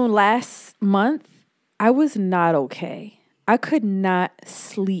full moon last month. I was not okay. I could not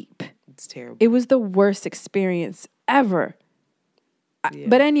sleep. It's terrible. It was the worst experience ever. Yeah.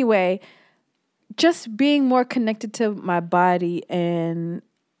 But anyway, just being more connected to my body and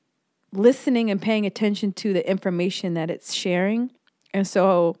listening and paying attention to the information that it's sharing. And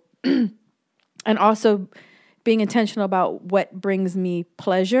so, and also being intentional about what brings me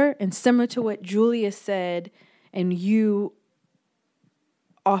pleasure. And similar to what Julia said, and you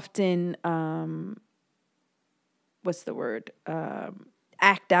often, what's the word?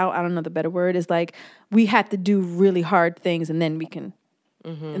 Act out. I don't know the better word. Is like, we have to do really hard things and then we can,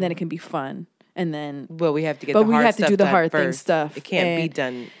 and then it can be fun. And then, we have to get the hard stuff do the hard first. Thing stuff. It can't be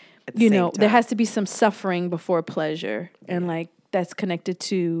done at the same time. There has to be some suffering before pleasure. And like, that's connected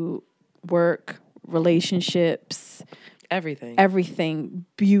to work, relationships, everything,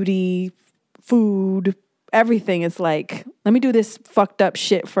 beauty, food, everything. It's like, let me do this fucked up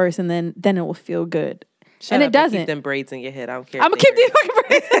shit first and then it will feel good. Shut and up it doesn't. Keep them braids in your head. I don't care. I'm gonna keep these fucking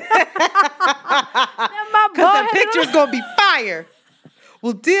braids. Because the picture's gonna be fire.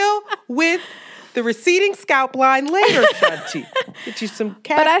 We'll deal with the receding scalp line later, Shanti. Get you some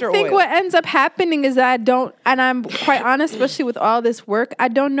castor oil. But I think what ends up happening is that I don't, and I'm quite honest, especially with all this work, I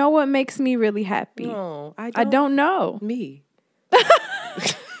don't know what makes me really happy. No, I don't know. Me.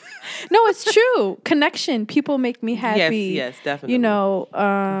 No, it's true. Connection. People make me happy. Yes, definitely. You know,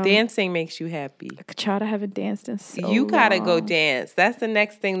 dancing makes you happy. Child, I haven't danced in so You gotta long. go dance. That's the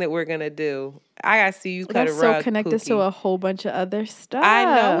next thing that we're gonna do. I gotta see you cut a rug. That's so connected to a whole bunch of other stuff. I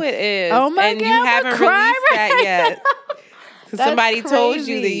know it is. Oh my and God, you haven't released that yet. Somebody told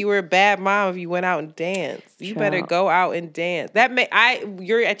you that you were a bad mom if you went out and danced. You better go out and dance.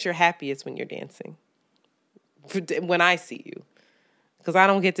 You're at your happiest when you're dancing. When I see you. Because I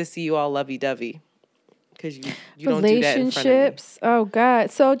don't get to see you all lovey-dovey. Because you don't do that in front of me. Oh,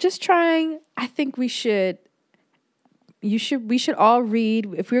 God. So just trying, I think we should all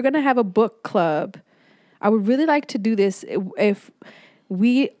read. If we're going to have a book club, I would really like to do this if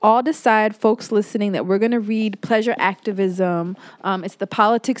we all decide, folks listening, that we're going to read Pleasure Activism. It's The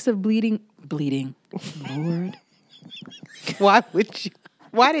Politics of Bleeding. Lord. Why would you?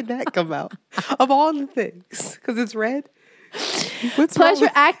 Why did that come out? Of all the things. Because it's red? What's Pleasure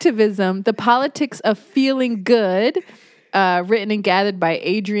Activism, The Politics of Feeling Good, written and gathered by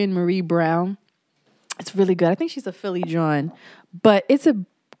Adrienne Marie Brown. It's really good. I think she's a Philly John. But it's a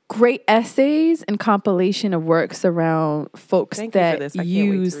great essays and compilation of works around folks that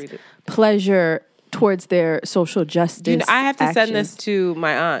use pleasure towards their social justice. I have to actions. send this to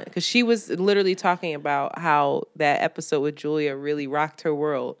my aunt because she was literally talking about how that episode with Julia really rocked her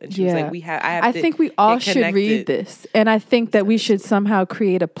world, and she was like, I think we all should read this, and I think that we should somehow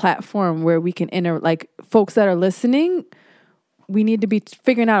create a platform where we can folks that are listening. We need to be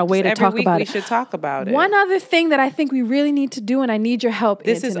figuring out a way to talk about it. We should talk about it. One other thing that I think we really need to do, and I need your help,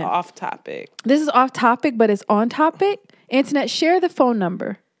 This Antoinette. is off topic. This is off topic, but it's on topic. Antoinette, share the phone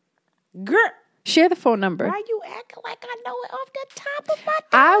number. Girl. Share the phone number. Why you acting like I know it off the top of my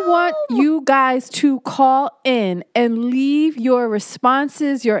dome? I want you guys to call in and leave your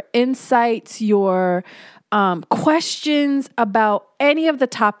responses, your insights, your questions about any of the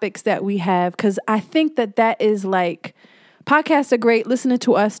topics that we have, because I think that is like... Podcasts are great. Listening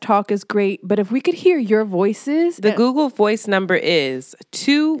to us talk is great. But if we could hear your voices. The Google Voice number is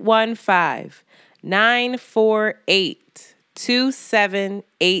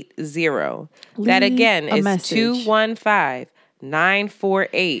 215-948-2780. That again is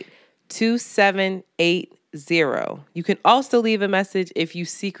 215-948-2780. You can also leave a message if you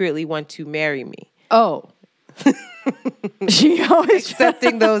secretly want to marry me. Oh. She always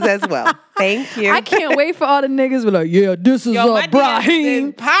accepting those as well. Thank you. I can't wait for all the niggas be like, yeah, this is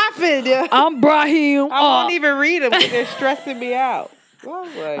Brahim. Popping. I'm Brahim. I won't even read them because they're stressing me out.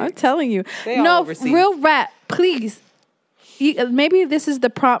 I'm telling you. No, real rap, please. Maybe this is the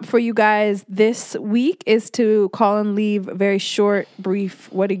prompt for you guys this week is to call and leave very short,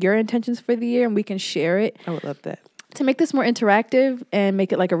 brief, what are your intentions for the year? And we can share it. I would love that. To make this more interactive and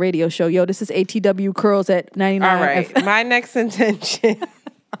make it like a radio show. Yo, this is ATW Curls at 99. All right. My next intention.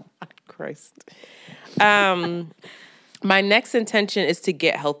 Christ. My next intention is to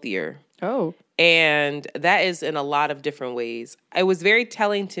get healthier. Oh. And that is in a lot of different ways. It was very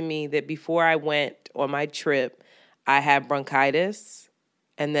telling to me that before I went on my trip, I had bronchitis.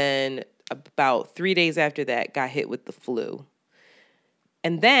 And then about 3 days after that, got hit with the flu.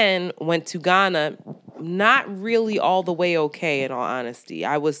 And then went to Ghana, not really all the way okay, in all honesty.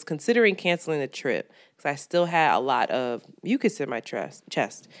 I was considering canceling the trip because I still had a lot of mucus in my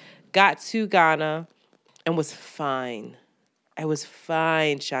chest. Got to Ghana and was fine. I was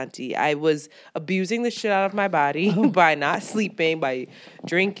fine, Shanti. I was abusing the shit out of my body by not sleeping, by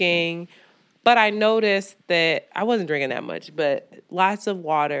drinking. But I noticed that I wasn't drinking that much, but lots of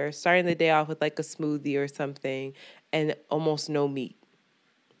water, starting the day off with like a smoothie or something, and almost no meat.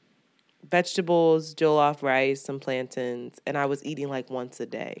 Vegetables, jollof rice, some plantains, and I was eating like once a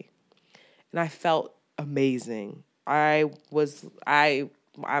day. And I felt amazing. My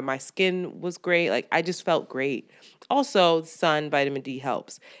skin was great. Like I just felt great. Also, sun, vitamin D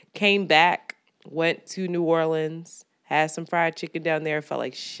helps. Came back, went to New Orleans, had some fried chicken down there, felt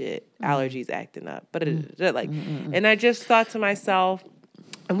like shit. Allergies acting up. But and I just thought to myself,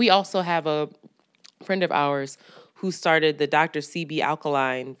 and we also have a friend of ours who started the Dr. Sebi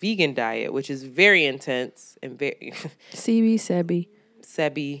alkaline vegan diet, which is very intense and very Sebi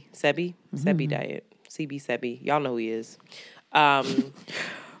diet. Sebi. Y'all know who he is.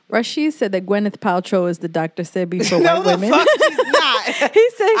 Rashid said that Gwyneth Paltrow is the Dr. Sebi for no, white women. Fuck she's not. He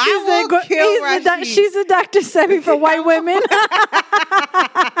said she's a Dr. Sebi for white women.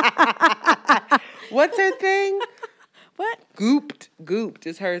 What's her thing? What? Gooped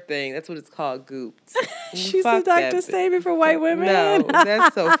is her thing. That's what it's called, gooped. She's a Dr. Sebi for white women. No,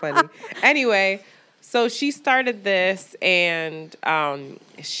 that's so funny. Anyway, so she started this, and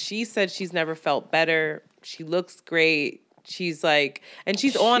she said she's never felt better. She looks great. She's like, and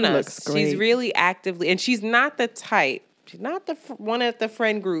she's on us. She's really actively, and she's not the type. She's not the one at the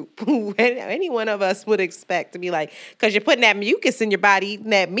friend group who any one of us would expect to be like, because you're putting that mucus in your body, eating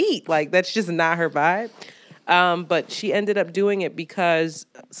that meat. Like, that's just not her vibe. But she ended up doing it because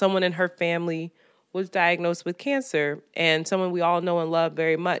someone in her family was diagnosed with cancer, and someone we all know and love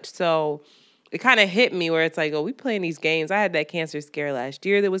very much. So it kind of hit me where it's like, oh, we playing these games. I had that cancer scare last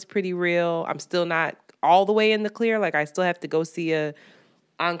year that was pretty real. I'm still not all the way in the clear. Like, I still have to go see a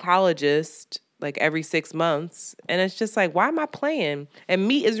oncologist like every 6 months. And it's just like, why am I playing? And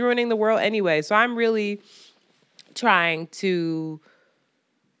meat is ruining the world anyway. So I'm really trying to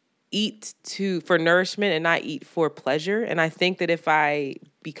eat for nourishment and not eat for pleasure. And I think that if I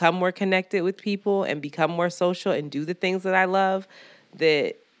become more connected with people and become more social and do the things that I love,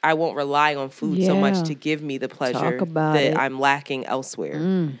 that I won't rely on food so much to give me the pleasure that I'm lacking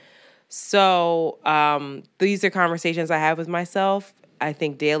elsewhere. So these are conversations I have with myself. I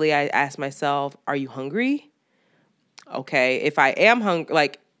think daily I ask myself, are you hungry? Okay, if I am hungry,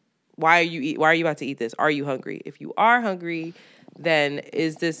 like, why are you about to eat this? Are you hungry? If you are hungry, then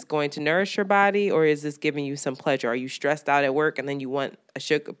is this going to nourish your body, or is this giving you some pleasure? Are you stressed out at work and then you want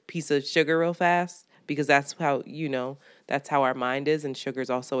a piece of sugar real fast? Because that's how, that's how our mind is, and sugar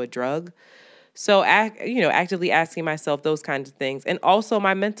is also a drug. So, actively asking myself those kinds of things. And also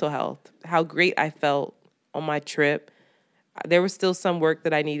my mental health, how great I felt on my trip. There was still some work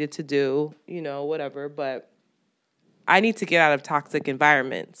that I needed to do, whatever, but I need to get out of toxic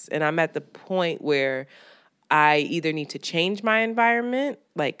environments. And I'm at the point where I either need to change my environment,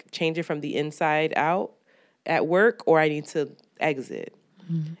 like change it from the inside out at work, or I need to exit.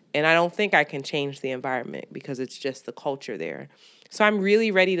 Mm-hmm. And I don't think I can change the environment because it's just the culture there. So I'm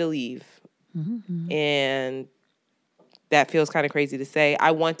really ready to leave. Mm-hmm. And that feels kind of crazy to say.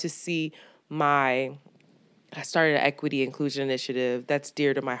 I want to see I started an equity inclusion initiative that's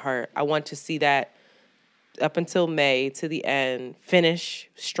dear to my heart. I want to see that up until May to the end, finish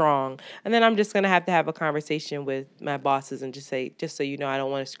strong. And then I'm just going to have a conversation with my bosses and just say, just so you know, I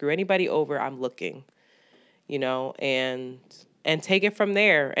don't want to screw anybody over. I'm looking, and take it from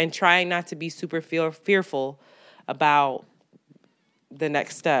there, and trying not to be super fearful about the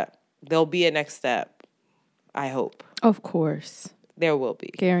next step. There'll be a next step, I hope. Of course. There will be.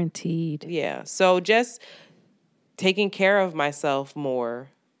 Guaranteed. Yeah. So just taking care of myself more,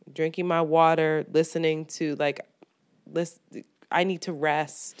 drinking my water, listening to, I need to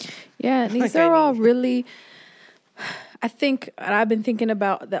rest. Yeah, these are all really, I think, I've been thinking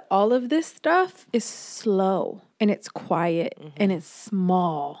about that all of this stuff is slow, and it's quiet, and it's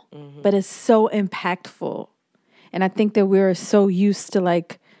small, but it's so impactful. And I think that we're so used to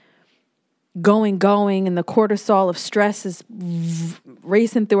going, and the cortisol of stress is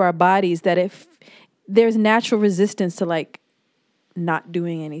racing through our bodies that if there's natural resistance to not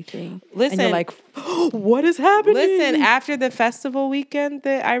doing anything. Listen, and you're like, what is happening? Listen, after the festival weekend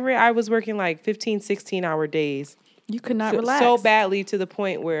that I was working 15, 16-hour days. You could not relax. So badly to the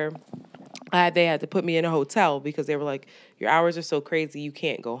point where they had to put me in a hotel because they were like, your hours are so crazy, you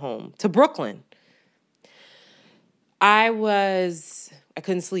can't go home. To Brooklyn. I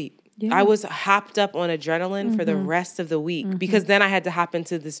couldn't sleep. Yeah. I was hopped up on adrenaline for the rest of the week because then I had to hop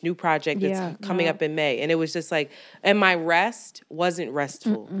into this new project that's coming up in May. And it was just and my rest wasn't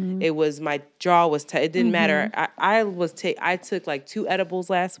restful. It was, my jaw was tight. It didn't matter. I took 2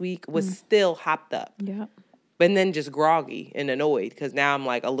 edibles last week, was still hopped up. Yeah. And then just groggy and annoyed because now I'm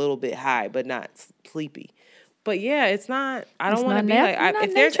a little bit high, but not sleepy. But yeah, it's not, I don't want to be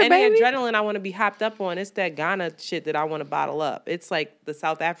if there's any adrenaline I want to be hopped up on, it's that Ghana shit that I want to bottle up. It's the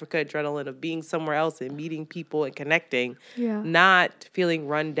South Africa adrenaline of being somewhere else and meeting people and connecting, not feeling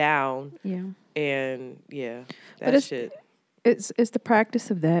run down. Yeah. And shit. It's the practice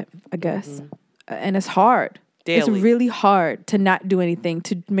of that, I guess. And it's hard. Daily. It's really hard to not do anything,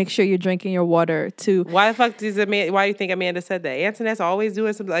 to make sure you're drinking your water, to... Why the fuck why do you think Amanda said that? Antoinette's always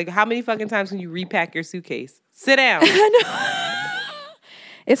doing something. How many fucking times can you repack your suitcase? Sit down. I know.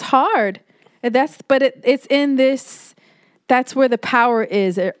 It's hard. But it's in this... That's where the power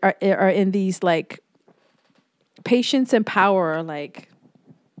is, are in these, patience and power are,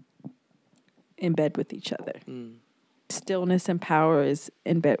 in bed with each other. Stillness and power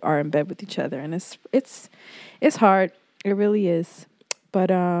are in bed with each other, and it's hard. It really is. But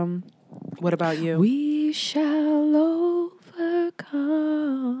what about you? We shall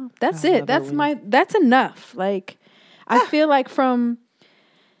overcome. That's it. That's enough. I feel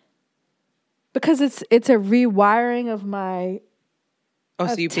because it's a rewiring of my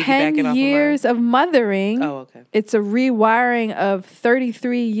so you piggybacking 10 off years of mothering. Oh, okay. It's a rewiring of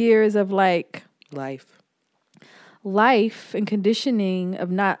 33 years of life and conditioning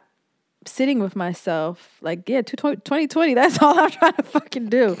of not sitting with myself. 2020, that's all I'm trying to fucking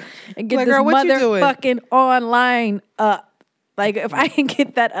do. And get this motherfucking online up. If I can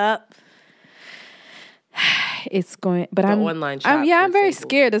get that up, it's going. But online shop, I'm for very example.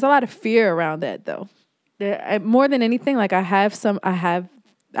 scared. There's a lot of fear around that, though. More than anything, like I have the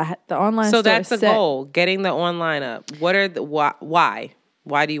online. So store that's the set. goal: getting the online up. What are the why?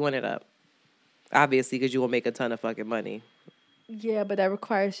 Why do you want it up? Obviously, because you will make a ton of fucking money. Yeah, but that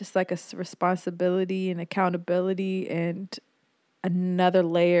requires just like a responsibility and accountability and another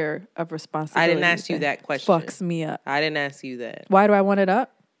layer of responsibility. I didn't ask you that question. Fucks me up. I didn't ask you that. Why do I want it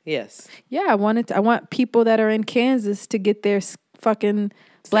up? Yes. Yeah, I want people that are in Kansas to get their fucking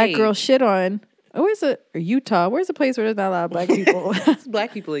black girl shit on. Or Utah? Where's the place where there's not a lot of black people? It's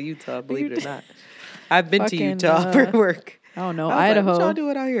black people in Utah, believe it or not. I've been to Utah for work. I don't know, I was Idaho. Like, what y'all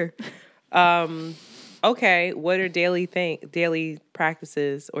doing out here? Okay, what are daily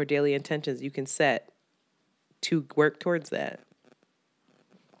practices or daily intentions you can set to work towards that?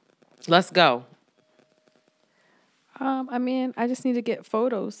 Let's go. I mean, I just need to get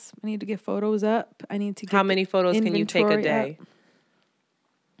photos. I need to get photos up. I need to get How many photos can you take a day? Up.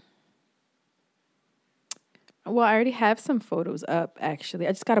 Well, I already have some photos up, actually.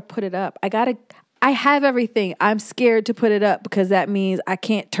 I just got to put it up. I have everything. I'm scared to put it up because that means I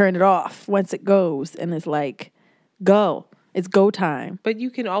can't turn it off once it goes. And it's like, go. It's go time. But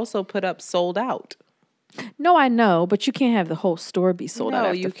you can also put up sold out. No, I know, but you can't have the whole store be sold out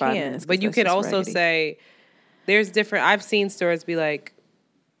after you 5 can't. minutes. But you can also raggedy. say, there's different, I've seen stores be like,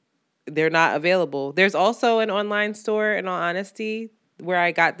 they're not available. There's also an online store, in all honesty, where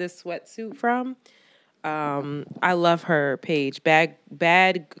I got this sweatsuit from. I love her page,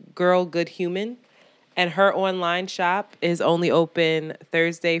 Bad Girl Good Human. And her online shop is only open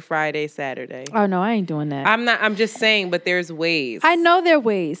Thursday, Friday, Saturday. Oh, no, I ain't doing that. I'm just saying, but there's ways. I know there are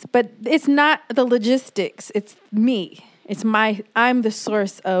ways, but it's not the logistics. It's me. I'm the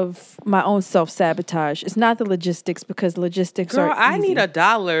source of my own self-sabotage. It's not the logistics because logistics Girl, are easy. I need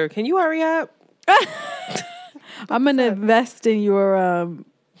 $1. Can you hurry up? I'm going to invest in your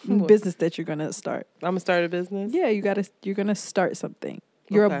business that you're going to start. I'm going to start a business? Yeah, you're going to start something.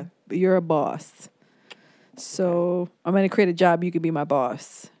 You're a boss. So I'm going to create a job. You can be my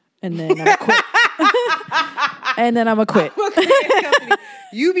boss. And then I'm quit. And then I'm going to quit.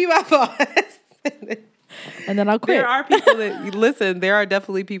 You be my boss. And then I'll quit. There are people that, listen, there are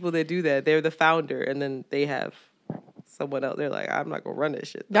definitely people that do that. They're the founder and then they have someone else. They're like, I'm not going to run this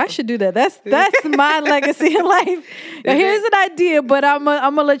shit, though. I should do that. That's my legacy in life. Now, here's an idea, but I'm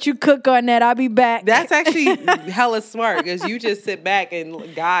going to let you cook on that. I'll be back. That's actually hella smart because you just sit back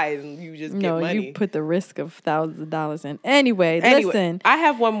and guide and you just get money. No, you put the risk of thousands of dollars in. Anyway, listen. I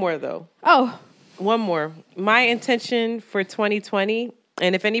have one more, though. Oh. One more. My intention for 2020,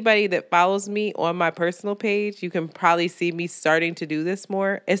 and if anybody that follows me on my personal page, you can probably see me starting to do this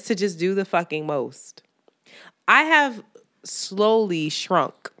more, is to just do the fucking most. I have slowly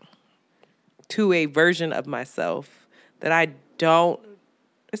shrunk to a version of myself that I don't,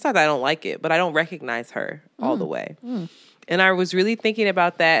 it's not that I don't like it, but I don't recognize her all the way. And I was really thinking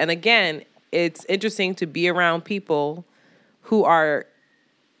about that. And again, it's interesting to be around people who are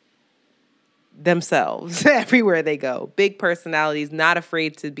themselves everywhere they go. Big personalities, not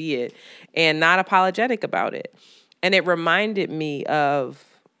afraid to be it, and not apologetic about it. And it reminded me of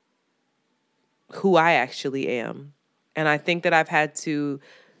who I actually am. And I think that I've had to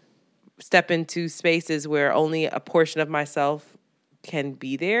step into spaces where only a portion of myself can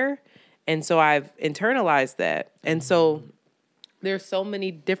be there. And so I've internalized that. And so there's so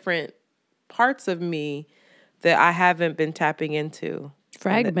many different parts of me that I haven't been tapping into.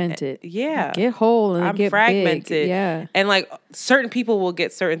 Fragmented. Yeah. Get whole and I'm get fragmented. big. Yeah. And like certain people will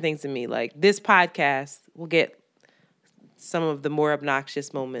get certain things in me. Like this podcast will get some of the more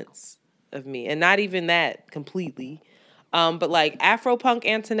obnoxious moments of me. And not even that completely. But like Afropunk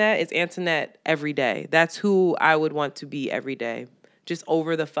Antoinette is Antoinette every day. That's who I would want to be every day. Just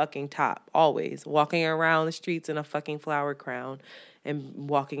over the fucking top, always. Walking around the streets in a fucking flower crown and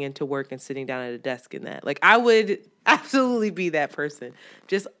walking into work and sitting down at a desk in that. Like I would absolutely be that person.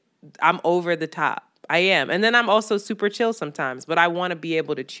 Just, I'm over the top. I am. And then I'm also super chill sometimes, but I want to be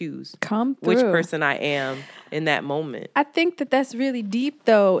able to choose which person I am in that moment. I think that that's really deep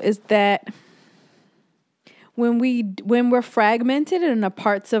though, is that when we're fragmented and the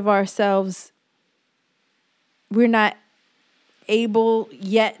parts of ourselves, we're not able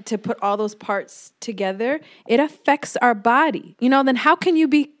yet to put all those parts together, it affects our body. You know, then how can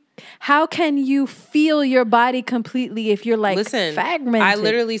you feel your body completely if you're like fragmented? I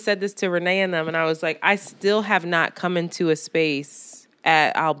literally said this to Renee and them, and I was like, I still have not come into a space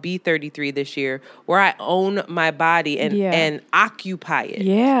I'll be 33 this year where I own my body and occupy it.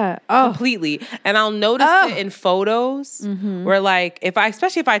 Yeah. Completely. And I'll notice it in photos where like,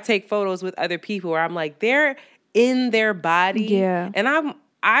 especially if I take photos with other people where I'm like, they're in their body. Yeah. And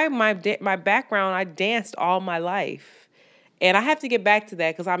my background, I danced all my life. And I have to get back to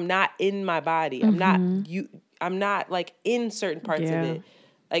that because I'm not in my body. I'm not like in certain parts of it.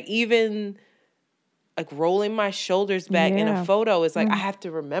 Like even like rolling my shoulders back in a photo is like, I have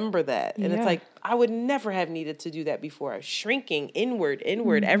to remember that. And it's like, I would never have needed to do that before. I was shrinking inward,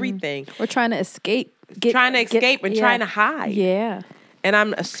 everything. We're trying to escape. Trying to hide. Yeah. And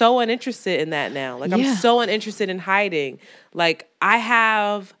I'm so uninterested in that now. Like, I'm so uninterested in hiding. Like,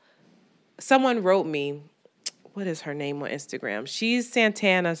 someone wrote me, what is her name on Instagram? She's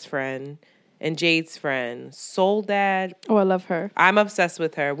Santana's friend and Jade's friend. Soul Dad. Oh, I love her. I'm obsessed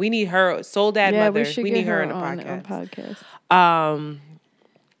with her. We need her. Soul Dad Mother. We need her on the podcast.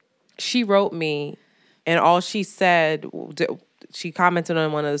 She wrote me, and all she said, she commented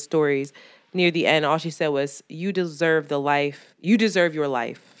on one of the stories near the end. All she said was, you deserve your life.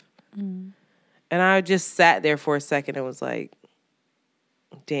 And I just sat there for a second and was like,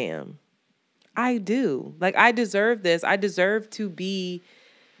 damn, I do. Like, I deserve this. I deserve to be,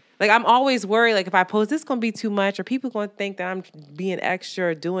 like, I'm always worried, like, if I post, this going to be too much, or people going to think that I'm being extra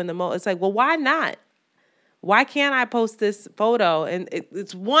or doing the most. It's like, well, why not? Why can't I post this photo? And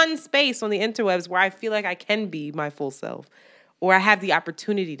it's one space on the interwebs where I feel like I can be my full self, or I have the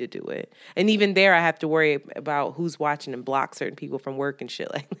opportunity to do it. And even there, I have to worry about who's watching and block certain people from work and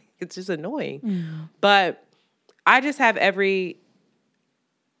shit. Like, it's just annoying. But I just have every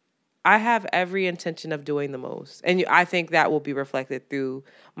intention of doing the most. And I think that will be reflected through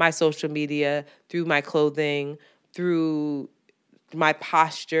my social media, through my clothing, through my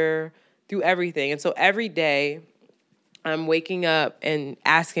posture, through everything. And so every day I'm waking up and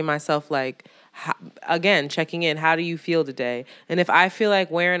asking myself, like, again, checking in, how do you feel today? And if I feel like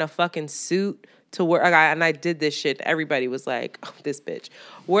wearing a fucking suit to work, and I did this shit, everybody was like, oh, this bitch.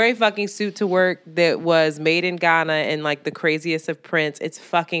 Wear a fucking suit to work that was made in Ghana and like the craziest of prints. It's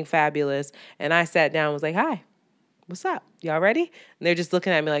fucking fabulous. And I sat down and was like, hi, what's up? Y'all ready? And they're just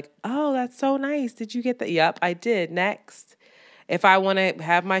looking at me like, oh, that's so nice. Did you get that? Yup, I did. Next. If I want to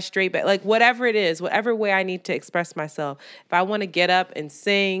have my straight back, like whatever it is, whatever way I need to express myself, if I want to get up and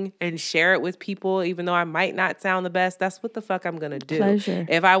sing and share it with people, even though I might not sound the best, that's what the fuck I'm going to do. Pleasure.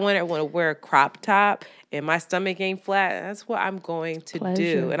 If I want to wear a crop top and my stomach ain't flat, that's what I'm going to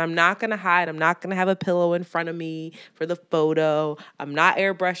do. And I'm not going to hide. I'm not going to have a pillow in front of me for the photo. I'm not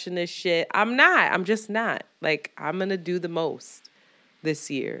airbrushing this shit. I'm just not. Like, I'm going to do the most this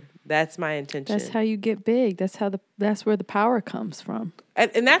year. That's my intention. That's how you get big. That's where the power comes from.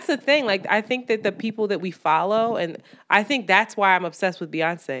 And that's the thing. Like, I think that the people that we follow, and I think that's why I'm obsessed with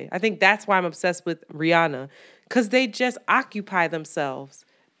Beyonce. I think that's why I'm obsessed with Rihanna, because they just occupy themselves.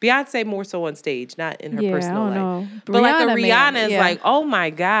 Beyonce more so on stage, not in her personal life. Know. But like a Rihanna is like, oh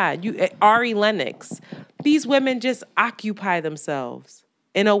my God, Ari Lennox. These women just occupy themselves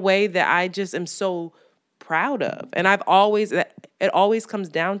in a way that I just am so proud of. And it always comes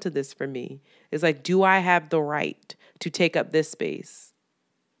down to this for me. It's like, do I have the right to take up this space?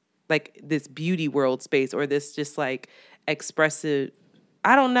 Like this beauty world space, or this just like expressive,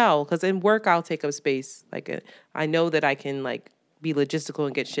 I don't know. Because in work, I'll take up space. Like I know that I can like be logistical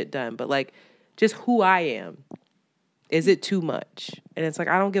and get shit done. But like just who I am, is it too much? And it's like,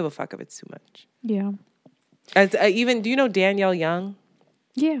 I don't give a fuck if it's too much. Yeah. Do you know Danielle Young?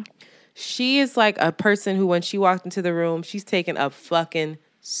 Yeah. She is like a person who, when she walked into the room, she's taking up fucking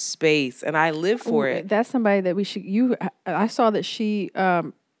space, and I live for it. That's somebody that we should. I saw that she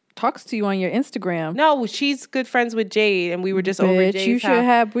talks to you on your Instagram. No, she's good friends with Jade, and we were just over Jade's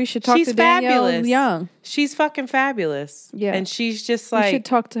house. We should talk to Danielle Young. She's fucking fabulous. Yeah, and she's just like, we should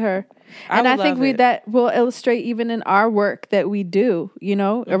talk to her. And I think that will illustrate even in our work that we do. You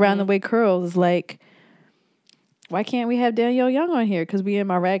know, around the way curls, like. Why can't we have Danielle Young on here? Because we in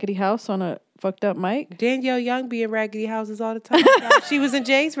my raggedy house on a fucked up mic. Danielle Young be in raggedy houses all the time. She was in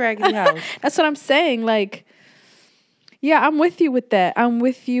Jay's raggedy house. That's what I'm saying. Like, yeah, I'm with you with that.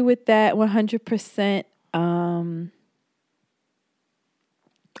 100%.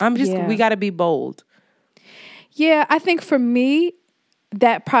 We got to be bold. Yeah, I think for me,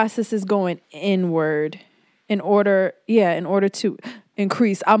 that process is going inward. In order to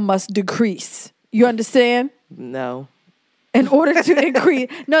increase, I must decrease. You understand? No. In order to increase.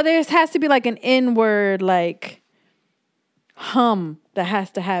 No, there has to be like an inward like hum that has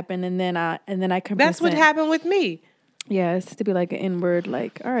to happen, and then I can. That's what happened with me. Yeah, it has to be like an inward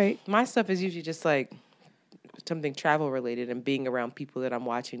like, all right. My stuff is usually just like something travel related, and being around people that I'm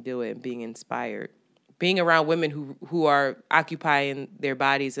watching do it and being inspired. Being around women who are occupying their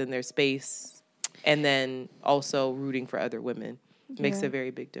bodies and their space, and then also rooting for other women makes a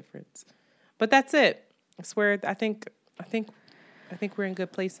very big difference. But that's it. I swear, I think we're in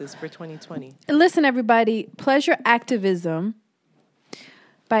good places for 2020. Listen, everybody, Pleasure Activism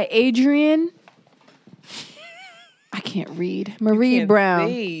by Adrienne. I can't read. Marie Brown.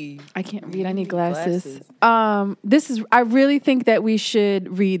 I can't read. I need glasses. I really think that we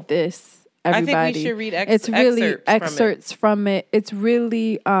should read this. Everybody. I think we should read excerpts from it. It's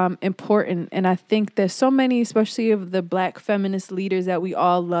really important, and I think there's so many, especially of the Black feminist leaders that we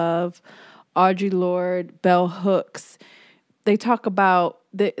all love, Audre Lorde, Bell Hooks. They talk about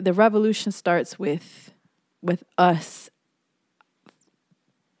the revolution starts with us,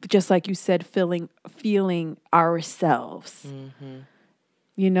 just like you said, feeling ourselves. Mm-hmm.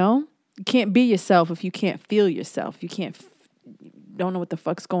 You know, you can't be yourself if you can't feel yourself. You don't know what the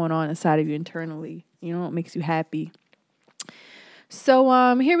fuck's going on inside of you internally. You know what makes you happy.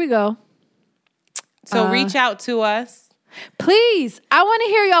 So here we go. So reach out to us, please. I want to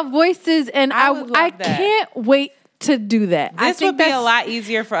hear y'all voices, and I can't wait to do that. This would be a lot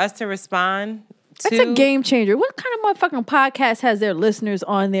easier for us to respond. It's a game changer. What kind of motherfucking podcast has their listeners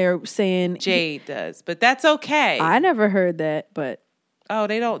on there saying Jade does, but that's okay. I never heard that, but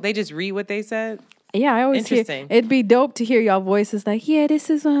they don't. They just read what they said. Yeah, I always hear. It'd be dope to hear y'all voices like, yeah, this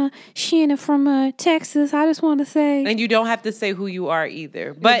is Shanna from Texas. I just want to say, and you don't have to say who you are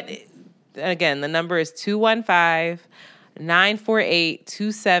either. But again, the number is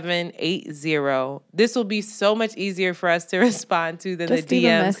 215-948-2780. This will be so much easier for us to respond to than the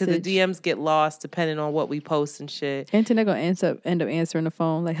DMs, because the DMs get lost depending on what we post and shit. Internet gonna end up answering the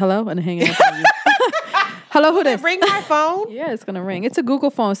phone like hello and hanging up on you. Hello, who this? Ring my phone? Yeah, it's gonna ring. It's a Google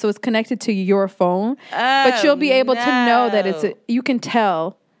phone, so it's connected to your phone. But you'll be able to know that you can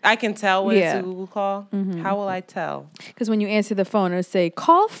tell. I can tell when it's a Google call? Mm-hmm. How will I tell? Because when you answer the phone, it'll say,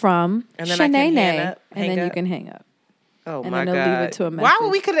 call from Shanae, and then you can hang up. Oh, and my then God. Leave it to a message. Why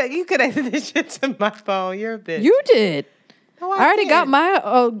would you could have this shit to my phone? You're a bitch. You did. No, I already got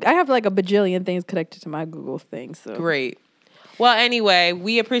I have like a bajillion things connected to my Google thing. So great. Well, anyway,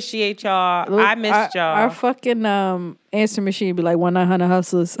 we appreciate y'all. Look, I missed y'all. Our fucking answer machine be like 1-900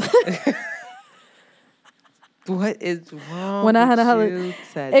 hustlers. What is wrong?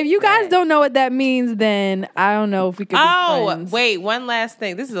 1-900 If you guys don't know what that means, then I don't know if we could be friends. Wait, one last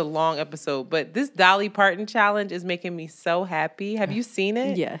thing. This is a long episode, but this Dolly Parton challenge is making me so happy. Have you seen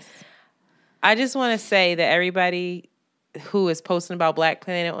it? Yes. I just want to say that everybody who is posting about Black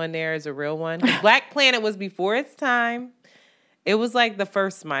Planet on there is a real one. Black Planet was before its time. It was like the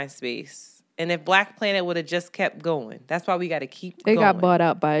first MySpace. And if Black Planet would have just kept going, that's why we got to keep going. It got bought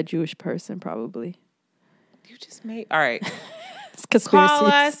out by a Jewish person, probably. You just made... All right. It's conspiracy. Call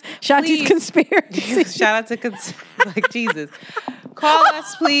us. Shotti's conspiracy. Shout out to... like, Jesus. Call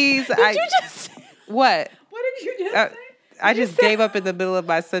us, please. Did you just say? What? What did you just say? I just gave up in the middle of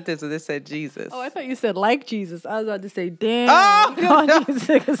my sentence when it said Jesus. Oh, I thought you said like Jesus. I was about to say, damn. Oh, no.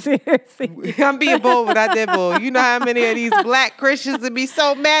 Seriously. I'm being bold, but I did bold. You know how many of these Black Christians would be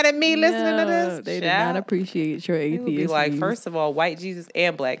so mad at me listening to this? They did not appreciate your atheist be like, views. First of all, white Jesus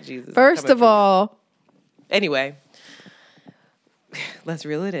and Black Jesus. First of all. Anyway. Let's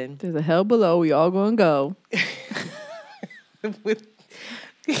reel it in. There's a hell below. We all gonna go.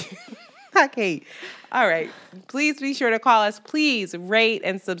 I can't. All right. Please be sure to call us. Please rate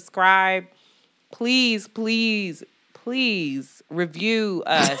and subscribe. Please, please, please review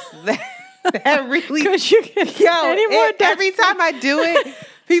us. That really... every time I do it,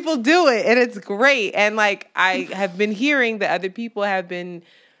 people do it. And it's great. And like, I have been hearing that other people have been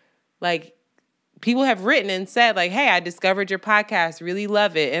like... People have written and said like, hey, I discovered your podcast. Really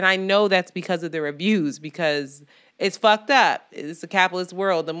love it. And I know that's because of the reviews, because... It's fucked up. It's a capitalist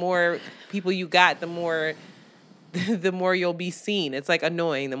world. The more people you got, the more you'll be seen. It's like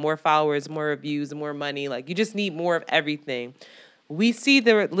annoying. The more followers, the more reviews, the more money. Like you just need more of everything. We see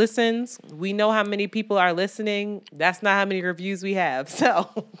the listens. We know how many people are listening. That's not how many reviews we have. So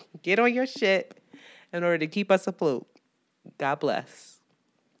get on your shit in order to keep us afloat. God bless.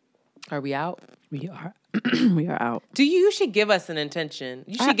 Are we out? We are. We are out. You should give us an intention.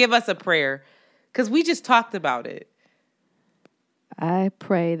 You should give us a prayer, because we just talked about it. I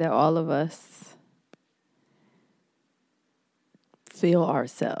pray that all of us feel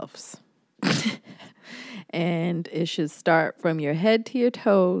ourselves. And it should start from your head to your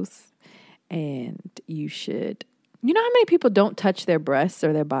toes. And you should... You know how many people don't touch their breasts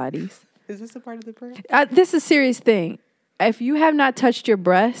or their bodies? Is this a part of the prayer? This is a serious thing. If you have not touched your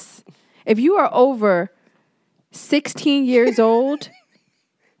breasts, if you are over 16 years old...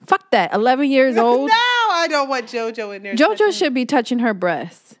 Fuck that. 11 years old. No, I don't want JoJo in there. JoJo should be touching her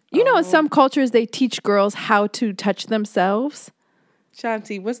breasts. You know, in some cultures, they teach girls how to touch themselves.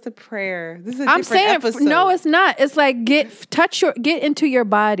 Shanti, what's the prayer? This is a I'm different saying episode. no, it's not. It's like get into your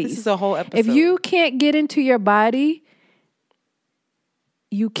body. This is a whole episode. If you can't get into your body,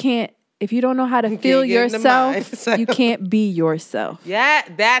 you can't. If you don't know how to feel yourself, you can't be yourself. Yeah,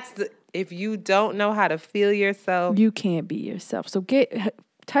 if you don't know how to feel yourself, you can't be yourself. So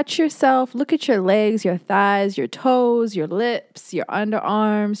touch yourself, look at your legs, your thighs, your toes, your lips, your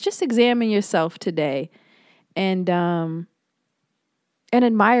underarms. Just examine yourself today and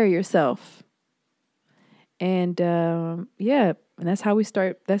admire yourself. And and that's how we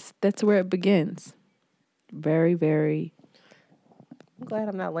start. That's where it begins. Very, very. I'm glad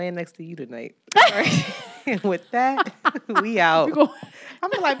I'm not laying next to you tonight. And with that, we out.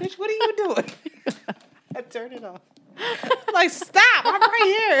 I'm like, bitch, what are you doing? I turn it off. I'm like, stop. I'm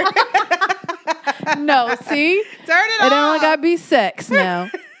right here. No, see? Turn it off. It only got to be sex now.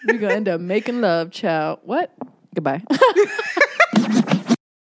 We're going to end up making love, child. What? Goodbye.